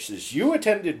 number 6s. You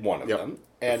attended one of them,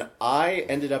 and I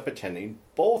ended up attending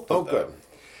both of them. Good.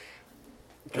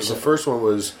 Because the first one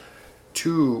was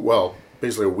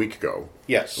basically a week ago.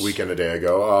 Yes. A week and a day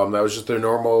ago. That was just their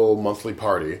normal monthly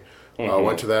party. I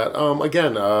went to that.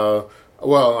 Again, I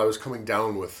was coming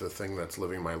down with the thing that's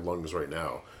living in my lungs right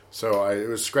now. So it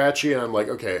was scratchy, and I'm like,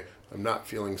 okay, I'm not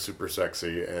feeling super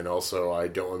sexy, and also I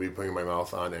don't want to be putting my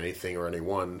mouth on anything or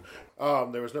anyone.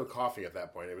 There was no coughing at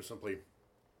that point. It was simply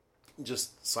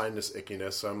just sinus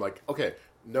ickiness. So I'm like, okay,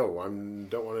 no, I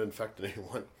don't want to infect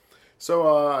anyone. So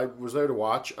I was there to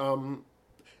watch. It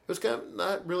was kind of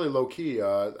not really low-key.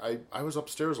 I was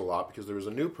upstairs a lot because there was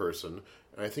a new person,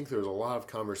 and I think there was a lot of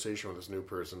conversation with this new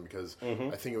person because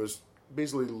I think it was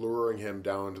basically luring him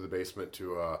down to the basement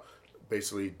to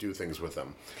basically do things with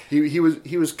him. He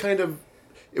was kind of...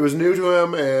 It was new to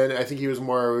him, and I think he was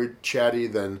more chatty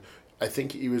than... I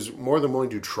think he was more than willing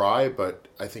to try, but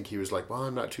I think he was like, well,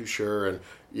 I'm not too sure. And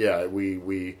yeah,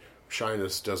 we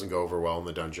shyness doesn't go over well in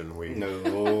the dungeon. You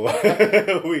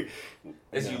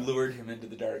lured him into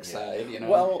the dark side,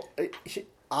 Well,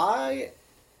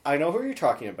 I know who you're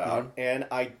talking about, and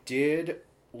I did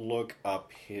look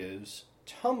up his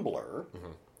Tumblr,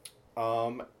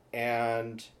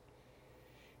 and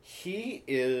he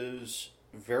is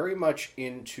very much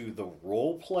into the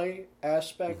role play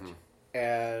aspect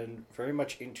and very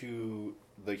much into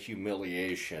the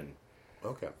humiliation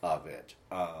of it.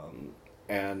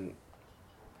 And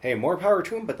hey, more power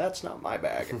to him, but that's not my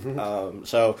bag.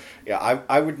 So yeah,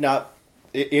 I would not,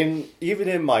 even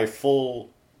in my full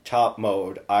top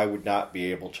mode, I would not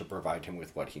be able to provide him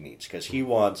with what he needs, because he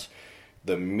wants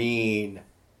the mean,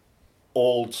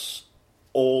 old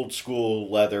school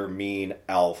leather mean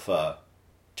alpha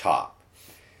top.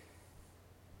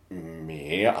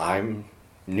 Me, I'm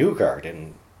Newgard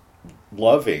and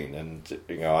loving, and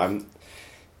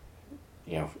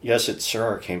yes, it's Sir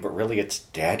Arcane, but really it's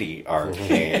Daddy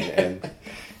Arcane,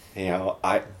 and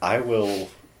I will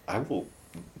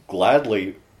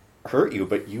gladly hurt you,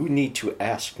 but you need to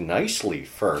ask nicely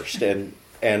first, and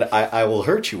I will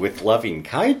hurt you with loving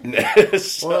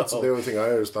kindness. So. Well, that's the other thing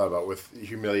I always thought about with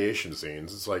humiliation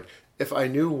scenes. It's like, if I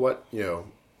knew what,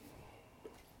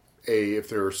 if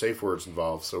there were safe words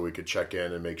involved, so we could check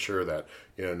in and make sure that,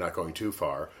 not going too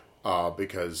far,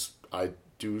 because I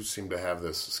do seem to have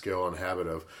this skill and habit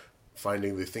of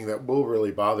finding the thing that will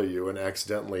really bother you and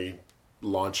accidentally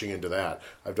launching into that.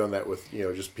 I've done that with,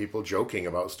 just people joking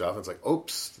about stuff. It's like,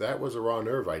 oops, that was a raw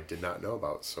nerve I did not know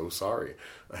about. So sorry.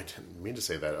 I didn't mean to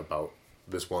say that about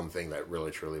this one thing that really,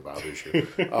 truly bothers you.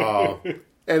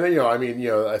 And then,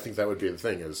 I think that would be the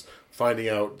thing, is finding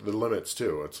out the limits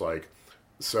too. It's like,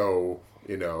 so,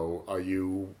 are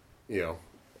you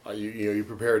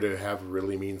prepared to have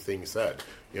really mean things said?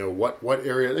 What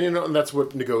area, and that's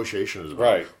what negotiation is about.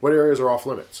 Right. What areas are off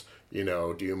limits?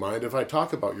 Do you mind if I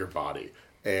talk about your body?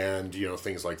 And,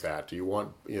 things like that. Do you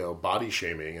want, body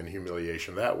shaming and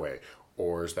humiliation that way?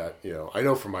 Or is that, I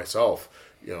know for myself,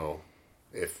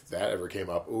 if that ever came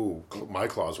up, my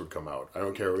claws would come out. I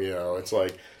don't care, it's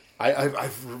like,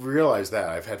 I've realized that.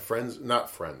 I've had friends, not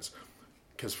friends,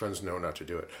 because friends know not to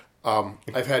do it.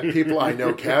 I've had people I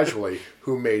know casually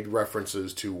who made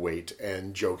references to weight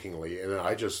and jokingly, and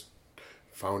I just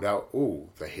found out,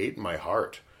 the hate in my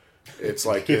heart. It's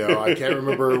like, I can't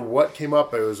remember what came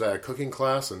up. It was at a cooking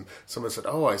class, and someone said,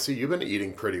 I see you've been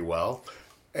eating pretty well.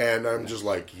 And I'm just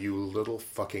like, you little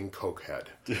fucking cokehead.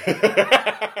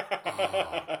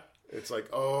 It's like,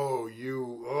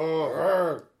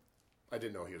 I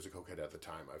didn't know he was a cokehead at the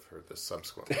time. I've heard this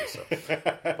subsequently. So.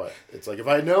 But it's like, if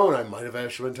I had known, I might have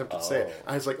actually been tempted to say it.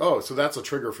 I was like, so that's a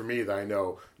trigger for me that I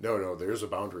know, no, there's a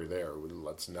boundary there.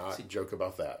 Let's not joke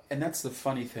about that. And that's the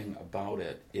funny thing about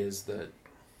it, is that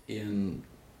in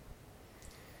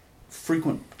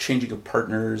frequent changing of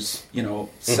partners,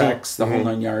 sex, the whole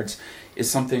 9 yards,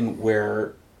 is something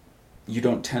where you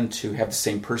don't tend to have the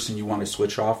same person you want to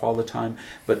switch off all the time.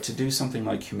 But to do something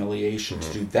like humiliation,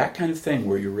 to do that kind of thing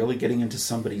where you're really getting into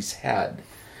somebody's head,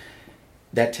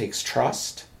 that takes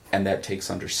trust, and that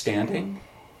takes understanding,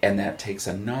 and that takes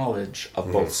a knowledge of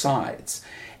both sides.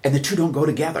 And the two don't go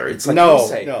together. It's like you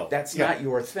say, that's not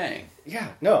your thing. Yeah,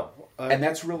 no. And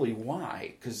that's really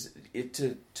why, because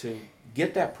to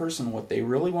get that person what they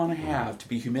really want to have, to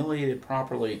be humiliated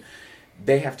properly,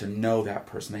 they have to know that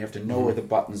person. They have to know where the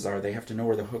buttons are. They have to know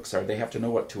where the hooks are. They have to know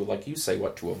what to, like you say,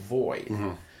 what to avoid.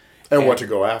 And what to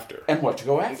go after.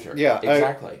 Yeah,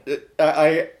 exactly.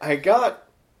 I got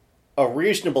a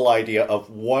reasonable idea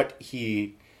of what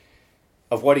he's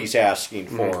asking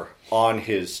for on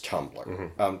his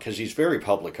Tumblr, because he's very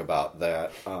public about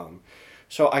that.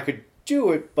 So I could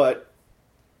do it, but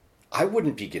I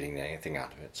wouldn't be getting anything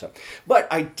out of it. So, but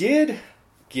I did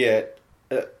get.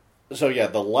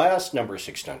 The last number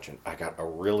 6 dungeon, I got a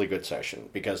really good session,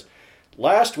 because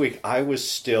last week I was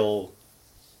still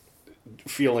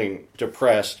feeling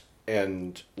depressed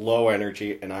and low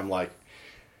energy, and I'm like,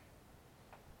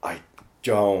 I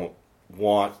don't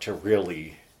want to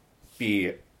really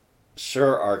be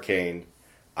Sir Arcane.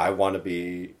 I want to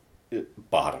be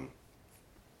bottom.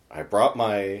 I brought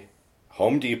my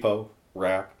Home Depot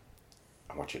wrap.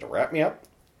 I want you to wrap me up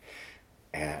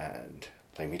and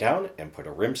lay me down and put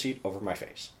a rim seat over my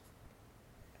face.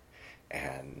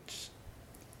 And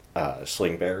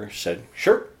Sling Bear said,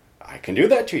 sure, I can do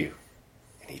that to you.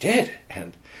 And he did.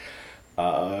 And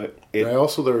and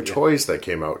also there were toys that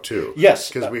came out too. Yes.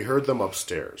 Because we heard them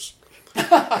upstairs. I'm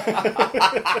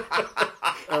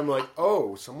like,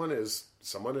 someone has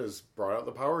brought out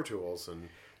the power tools and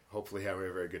hopefully having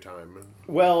a very good time.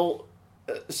 Well,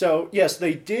 so yes,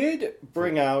 they did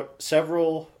bring out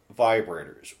several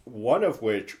vibrators, one of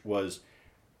which was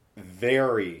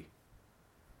very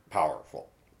powerful,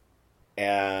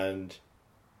 and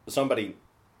somebody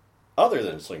other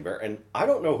than Sling Bear, and I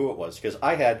don't know who it was, because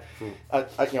I had,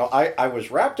 I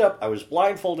was wrapped up, I was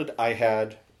blindfolded, I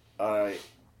had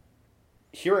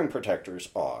hearing protectors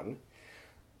on,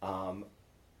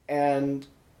 and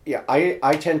yeah,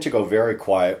 I tend to go very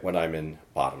quiet when I'm in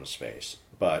bottom space,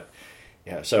 but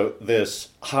yeah, so this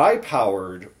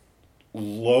high-powered,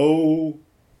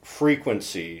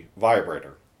 low-frequency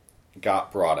vibrator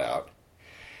got brought out,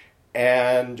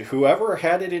 and whoever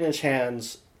had it in his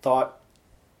hands thought,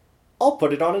 I'll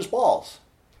put it on his balls.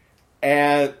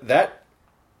 And that,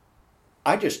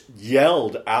 I just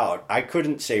yelled out. I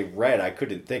couldn't say red. I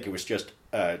couldn't think. It was just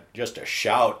a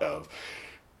shout of,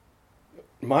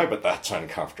 but that's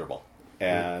uncomfortable.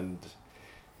 And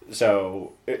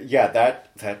so, yeah,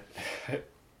 that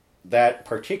that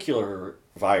particular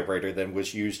vibrator then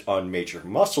was used on major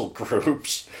muscle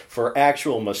groups for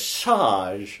actual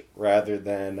massage rather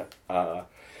than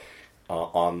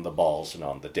on the balls and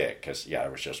on the dick, because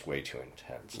it was just way too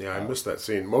intense. Yeah, I missed that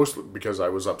scene, mostly because I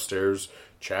was upstairs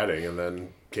chatting and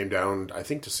then came down, I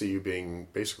think, to see you being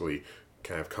basically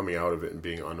kind of coming out of it and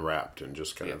being unwrapped and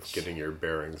just kind of getting your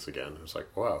bearings again. It was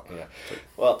like, wow. Yeah.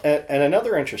 Well, and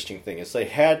another interesting thing is they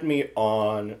had me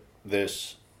on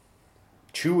this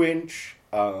 2-inch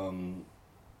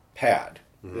pad.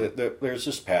 There's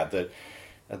this pad that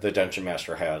the Dungeon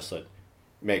Master has that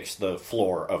makes the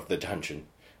floor of the dungeon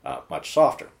much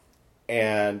softer.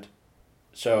 And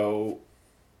so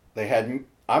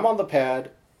I'm on the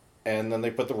pad, and then they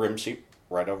put the rim seat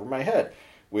right over my head.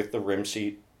 With the rim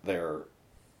seat there,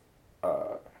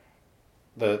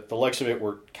 the legs of it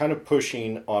were kind of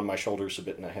pushing on my shoulders a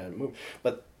bit, and I had to move.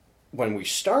 But when we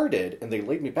started, and they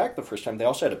laid me back the first time, they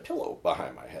also had a pillow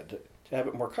behind my head to have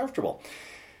it more comfortable.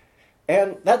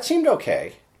 And that seemed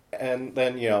okay. And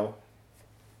then,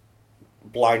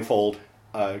 blindfold,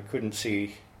 couldn't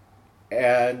see.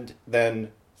 And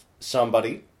then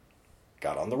somebody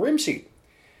got on the rim seat,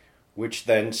 which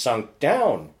then sunk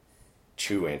down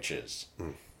 2 inches.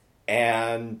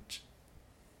 And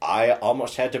I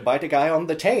almost had to bite a guy on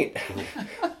the taint.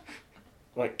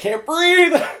 Like, can't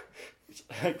breathe!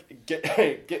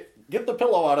 Get the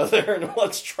pillow out of there and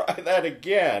let's try that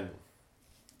again.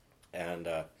 And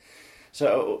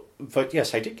but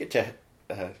yes, I did get to.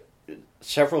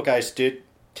 Several guys did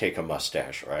take a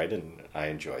mustache ride, and I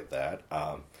enjoyed that.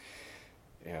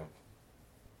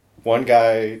 One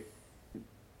guy,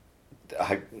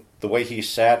 the way he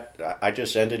sat, I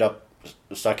just ended up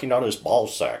sucking on his ball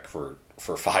sack for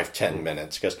 5-10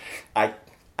 minutes because I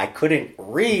couldn't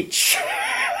reach.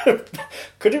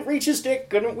 Couldn't reach his dick,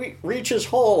 couldn't reach his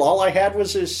hole. All I had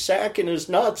was his sack and his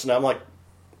nuts, and I'm like,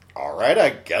 all right,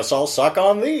 I guess I'll suck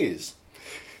on these.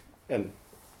 And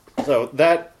so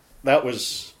that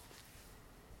was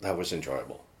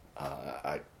enjoyable.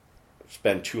 It's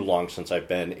been too long since I've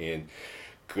been in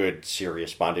good,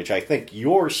 serious bondage. I think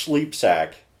your sleep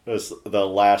sack was the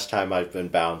last time I've been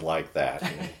bound like that.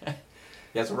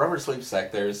 Yeah, it's a rubber sleep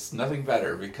sack. There's nothing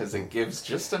better because it gives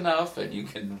just enough and you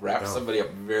can wrap somebody up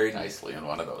very nicely in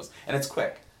one of those. And it's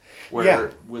quick.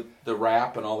 Where with the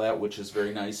wrap and all that, which is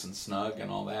very nice and snug and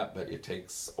all that, but it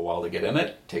takes a while to get in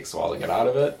it, takes a while to get out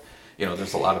of it.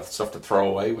 There's a lot of stuff to throw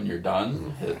away when you're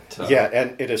done.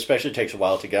 And it especially takes a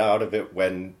while to get out of it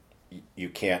when you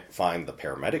can't find the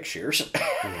paramedic shears.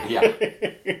 Yeah.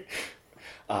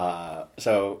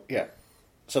 So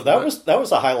that was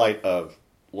the highlight of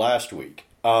last week.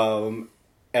 And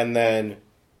then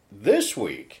this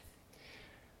week,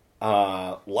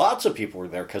 lots of people were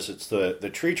there because it's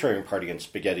the tree trimming party and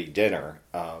spaghetti dinner.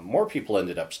 More people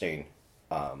ended up staying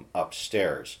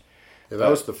upstairs. Yeah, that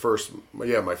was the first.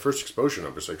 Yeah, my first exposure to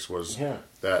Number 6 was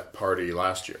that party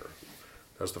last year.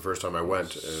 That was the first time I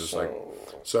went. It was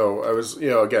so I was,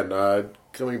 again,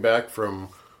 coming back from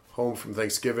home from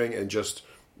Thanksgiving and just,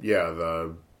 I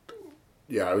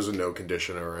was in no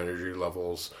condition or energy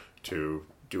levels to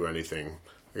do anything.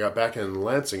 I got back in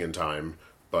Lansing in time,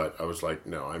 but I was like,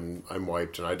 no, I'm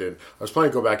wiped, and I was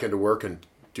planning to go back into work and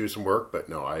do some work, but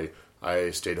no,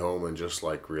 I stayed home and just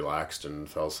relaxed and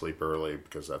fell asleep early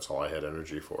because that's all I had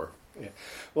energy for. Yeah.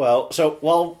 Well, so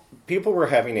while people were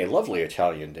having a lovely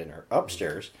Italian dinner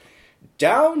upstairs,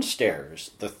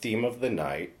 downstairs the theme of the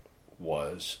night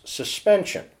was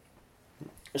suspension.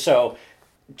 So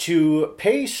to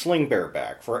pay Sling Bear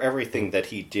back for everything that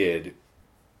he did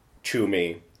to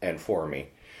me and for me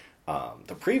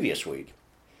the previous week,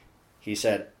 he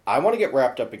said, I want to get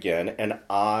wrapped up again, and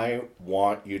I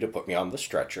want you to put me on the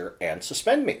stretcher and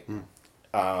suspend me.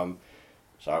 So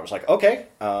I was like, okay,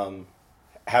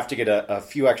 have to get a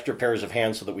few extra pairs of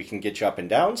hands so that we can get you up and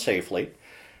down safely.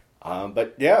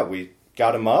 But yeah, we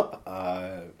got him up,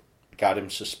 got him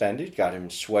suspended, got him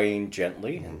swaying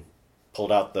gently, and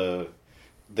pulled out the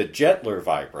gentler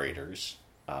vibrators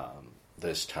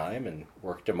this time and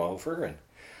worked him over. And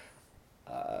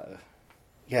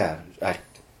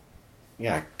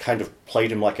I kind of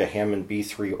played him like a Hammond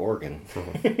B3 organ.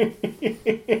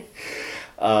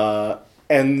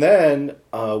 And then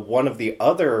one of the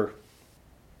other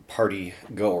party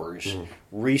goers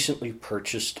recently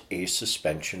purchased a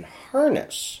suspension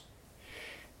harness.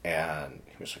 And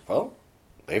he was like, well,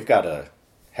 they've got a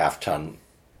half-ton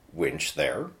winch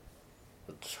there.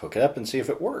 Let's hook it up and see if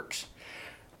it works.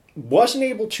 Wasn't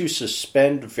able to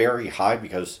suspend very high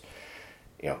because,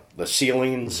 the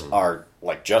ceilings are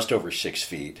just over 6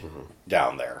 feet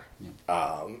down there.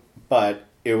 But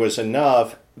it was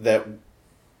enough that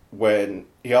when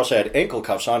he also had ankle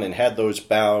cuffs on and had those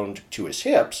bound to his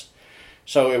hips.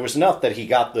 So it was enough that he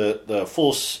got the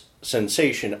full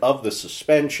sensation of the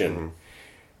suspension.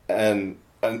 And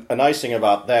a nice thing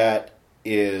about that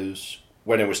is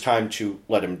when it was time to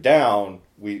let him down,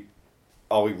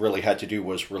 all we really had to do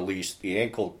was release the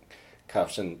ankle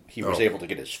cuffs, and he was able to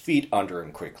get his feet under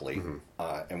him quickly,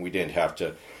 and we didn't have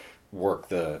to work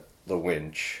the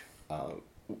winch,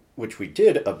 which we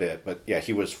did a bit, but yeah,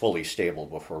 he was fully stable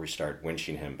before we started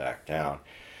winching him back down.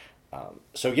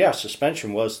 So yeah,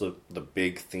 suspension was the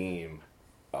big theme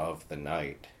of the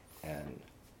night, and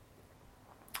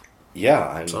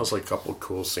yeah. Sounds like a couple of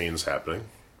cool scenes happening.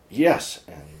 Yes,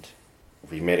 and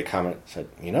we made a comment, said,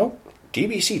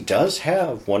 DBC does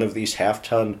have one of these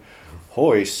half-ton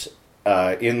hoists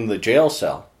in the jail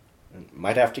cell.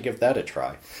 Might have to give that a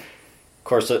try. Of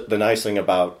course, the nice thing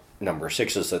about number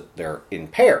 6 is that they're in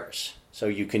pairs, so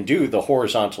you can do the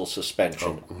horizontal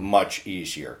suspension much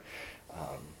easier.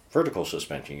 Vertical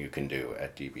suspension you can do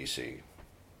at DBC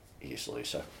easily.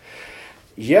 So,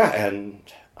 yeah, and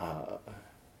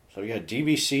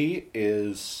DBC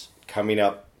is coming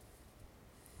up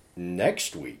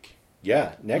next week.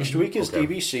 Yeah, next week is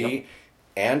DBC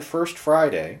and First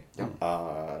Friday.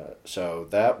 So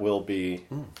that will be,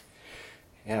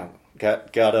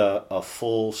 got a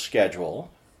full schedule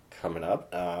coming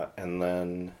up. And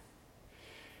then,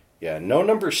 no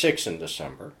number 6 in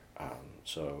December.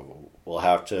 So we'll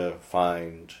have to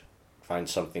find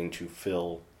something to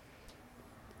fill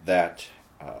that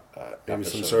maybe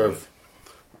some episode sort with. of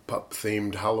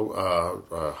pup-themed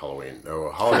Halloween.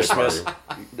 No, holiday Christmas.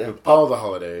 party. All the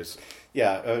holidays.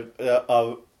 Yeah,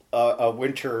 a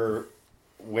winter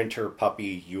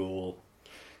puppy Yule.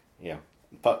 Yeah,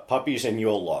 puppies and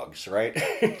Yule logs, right?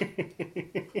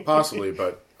 Possibly,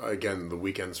 but again, the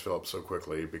weekends fill up so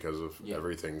quickly because of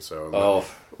everything. So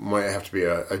might have to be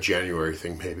a January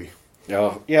thing, maybe.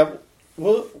 Oh, yeah.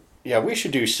 Well, yeah, we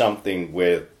should do something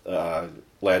with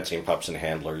Lansing Pups and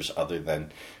Handlers other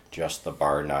than just the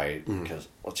bar night. Because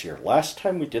let's see, last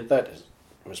time we did that, it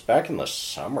was back in the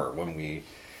summer when we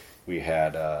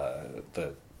had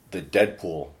the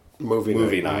Deadpool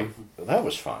movie night. That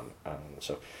was fun.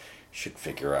 So should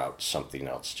figure out something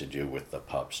else to do with the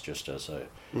pups, just as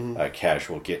a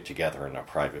casual get together in a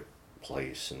private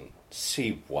place and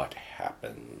see what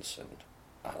happens. And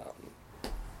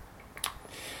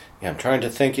I'm trying to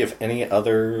think if any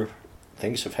other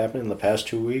things have happened in the past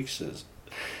 2 weeks,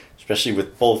 especially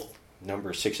with both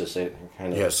number 6s. They're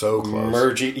kind of so close.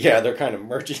 Merging. Yeah, they're kind of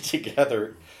merging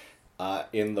together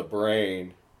in the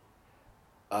brain.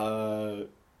 Because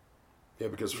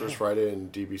First Friday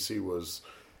and DBC was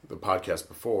the podcast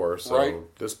before, so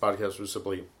this podcast was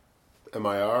simply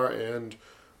MIR and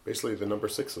basically the number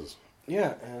 6s.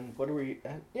 Yeah, and what are we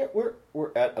at? Yeah, we're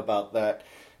at about that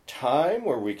time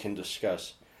where we can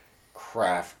discuss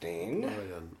crafting.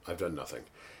 I've done nothing.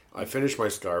 I finished my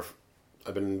scarf.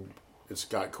 It's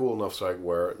got cool enough so I can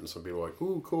wear it, and some people are like,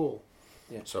 ooh, cool.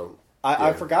 Yeah. So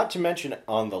I forgot to mention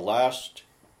on the last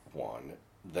one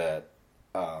that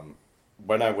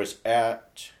when I was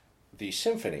at the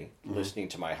symphony listening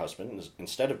to my husband,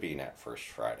 instead of being at First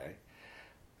Friday,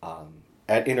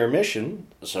 at intermission,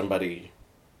 somebody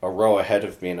a row ahead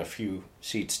of me and a few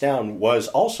seats down was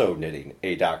also knitting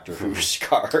a Doctor Who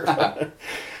scarf.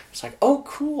 It's like, oh,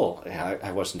 cool. Yeah,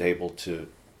 I wasn't able to...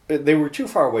 They were too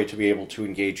far away to be able to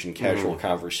engage in casual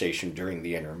conversation during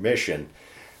the intermission,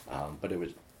 but it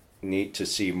was neat to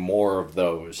see more of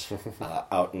those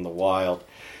out in the wild.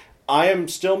 I am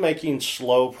still making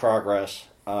slow progress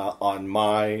on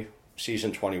my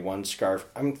Season 21 scarf.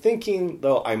 I'm thinking,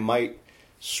 though, I might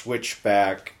switch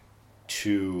back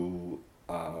to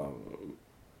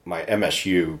my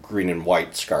MSU green and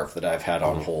white scarf that I've had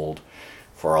on hold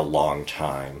for a long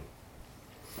time.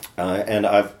 And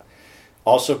I've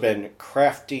also been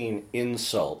crafting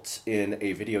insults in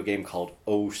a video game called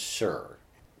Oh Sir.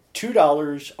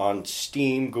 $2 on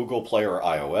Steam, Google Play, or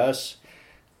iOS.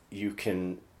 You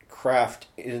can craft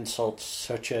insults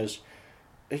such as,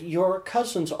 your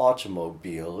cousin's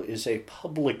automobile is a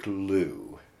public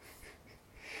loo.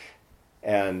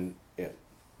 And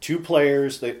 2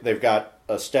 players, they've got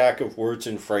a stack of words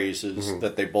and phrases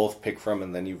that they both pick from,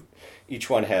 and then each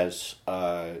one has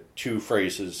 2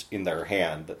 phrases in their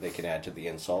hand that they can add to the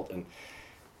insult. And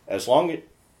as long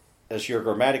as you're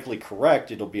grammatically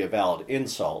correct, it'll be a valid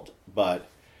insult. But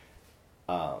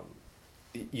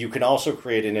you can also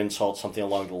create an insult something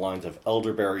along the lines of,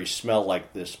 elderberries smell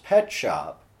like this pet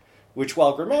shop, which,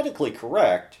 while grammatically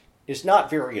correct, is not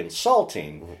very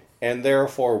insulting and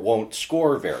therefore won't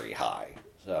score very high.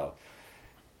 So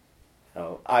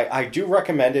I do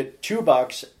recommend it.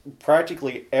 $2,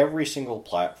 practically every single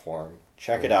platform.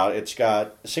 Check it out. It's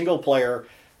got single player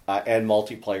and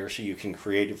multiplayer, so you can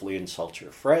creatively insult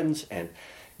your friends, and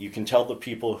you can tell the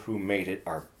people who made it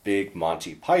are big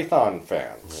Monty Python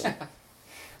fans.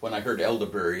 When I heard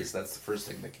elderberries, that's the first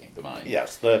thing that came to mind.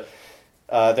 Yes, there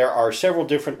are several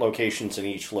different locations, and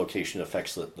each location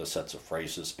affects the sets of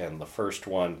phrases. And the first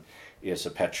one is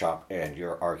a pet shop, and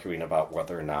you're arguing about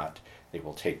whether or not they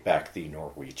will take back the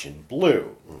Norwegian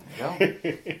blue Yeah.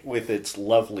 with its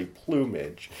lovely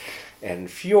plumage and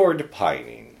fjord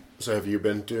pining. So have you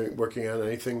been working on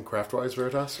anything craft-wise,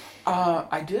 Veritas?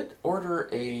 I did order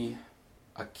a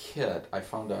kit. I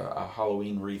found a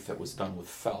Halloween wreath that was done with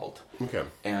felt. Okay.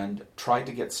 And tried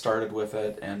to get started with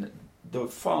it, and the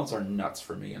falls are nuts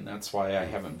for me, and that's why I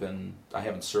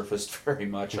haven't surfaced very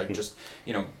much. I just,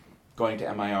 going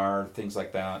to MIR, things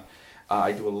like that.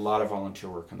 I do a lot of volunteer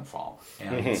work in the fall,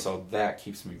 and so that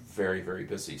keeps me very, very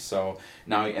busy. So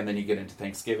now, and then you get into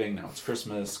Thanksgiving, now it's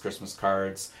Christmas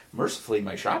cards. Mercifully,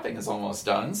 my shopping is almost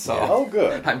done, so Oh,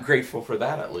 good. I'm grateful for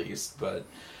that at least. But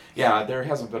yeah, there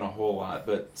hasn't been a whole lot.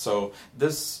 But so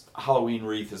this Halloween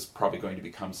wreath is probably going to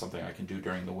become something I can do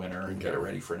during the winter and get it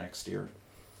ready for next year.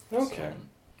 Okay.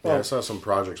 So, Yeah, I saw some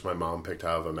projects my mom picked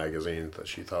out of a magazine that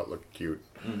she thought looked cute.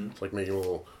 It's like making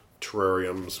little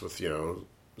terrariums with,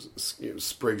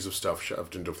 sprigs of stuff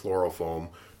shoved into floral foam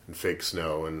and fake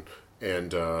snow and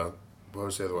what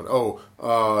was the other one?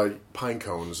 Oh, pine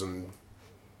cones and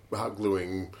hot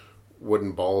gluing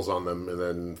wooden balls on them and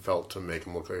then felt to make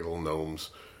them look like little gnomes.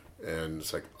 And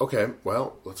it's like, okay,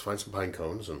 well, let's find some pine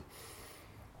cones. And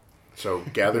so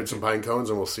gathered some pine cones,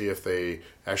 and we'll see if they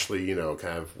actually,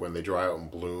 kind of when they dry out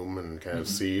and bloom and kind of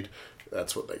seed.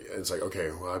 That's what it's like. Okay,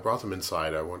 well, I brought them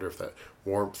inside. I wonder if that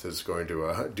warmth is going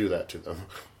to do that to them.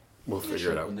 We'll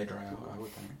figure it out when they dry out, I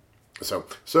would think.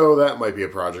 So that might be a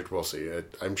project. We'll see.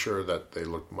 I'm sure that they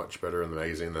look much better in the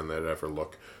magazine than they'd ever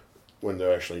look when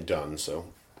they're actually done. So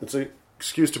it's an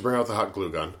excuse to bring out the hot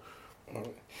glue gun.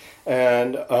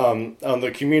 And on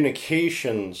the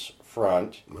communications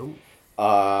front,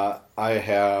 I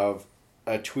have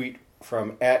a tweet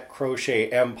from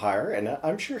 @CrochetEmpire, and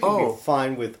I'm sure he'll be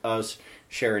fine with us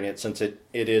sharing it since it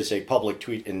is a public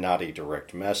tweet and not a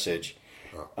direct message,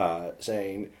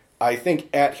 saying, I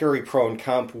think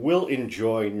 @HarryProandComp will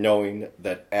enjoy knowing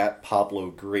that @Pablo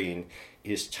Green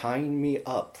is tying me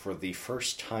up for the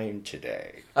first time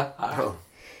today.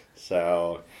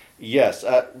 So, yes,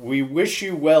 we wish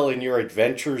you well in your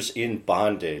adventures in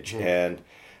bondage, and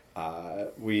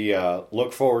we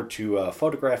look forward to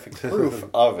photographic proof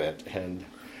of it. And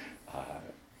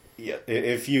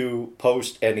if you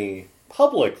post any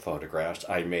public photographs,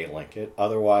 I may link it.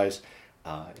 Otherwise,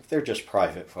 if they're just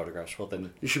private photographs, well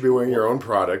then... You should be wearing your own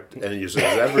product and use it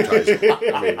as advertising.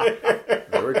 I mean,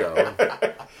 there we go.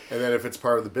 And then if it's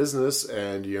part of the business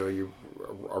and, you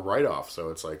a write-off, so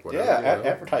it's like whatever. Yeah,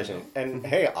 advertising. And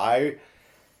hey,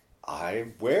 I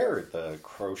wear the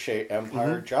Crochet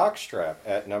Empire jockstrap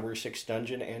at Number 6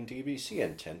 Dungeon and DBC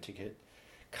and tend to get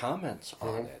comments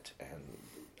on it. And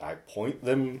I point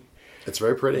them It's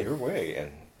very pretty. your way.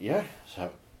 And yeah,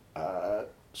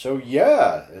 so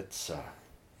yeah, it's...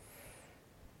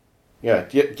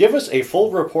 give us a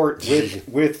full report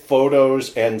with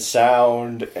photos and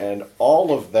sound and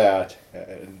all of that.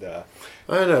 And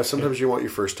I know. Sometimes you want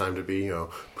your first time to be,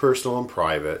 personal and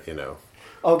private,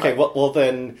 Okay, well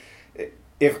then,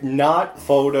 if not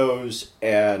photos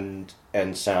and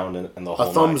sound and the whole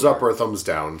A thumbs nine up or a thumbs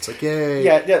down. It's like, yay.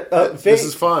 Yeah, this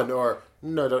is fun. Or,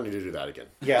 no, I don't need to do that again.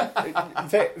 Yeah,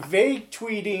 vague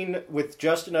tweeting with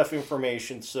just enough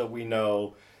information so we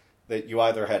know that you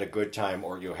either had a good time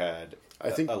or you had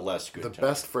a less good time. The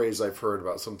best phrase I've heard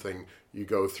about something you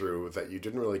go through that you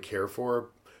didn't really care for,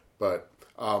 but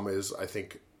is, I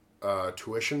think,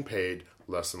 tuition paid,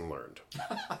 lesson learned.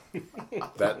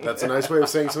 That's a nice way of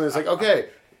saying something. It's like, okay,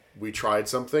 we tried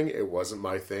something, it wasn't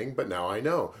my thing, but now I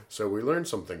know. So we learned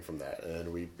something from that.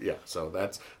 And so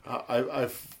that's,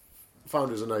 I've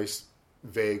found is a nice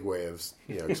vague way of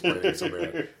explaining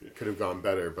something that could have gone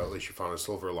better, but at least you found a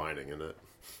silver lining in it.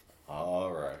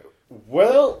 All right.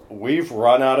 Well, we've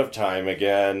run out of time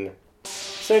again.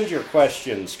 Send your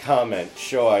questions, comments,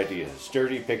 show ideas,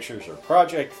 dirty pictures, or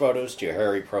project photos to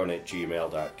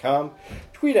harryprone@gmail.com.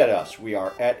 Tweet at us. We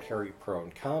are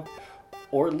 @harryproandcomp.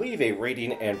 Or leave a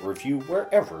rating and review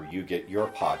wherever you get your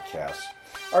podcasts.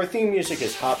 Our theme music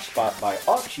is Hotspot by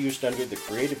Aux, used under the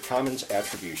Creative Commons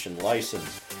Attribution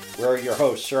License. We're your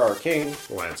hosts, Sir Arcane,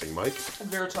 Lansing Mike, And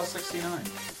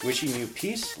Veritas69. wishing you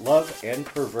peace, love, and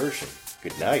perversion.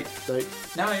 Good night. Night.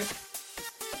 Night.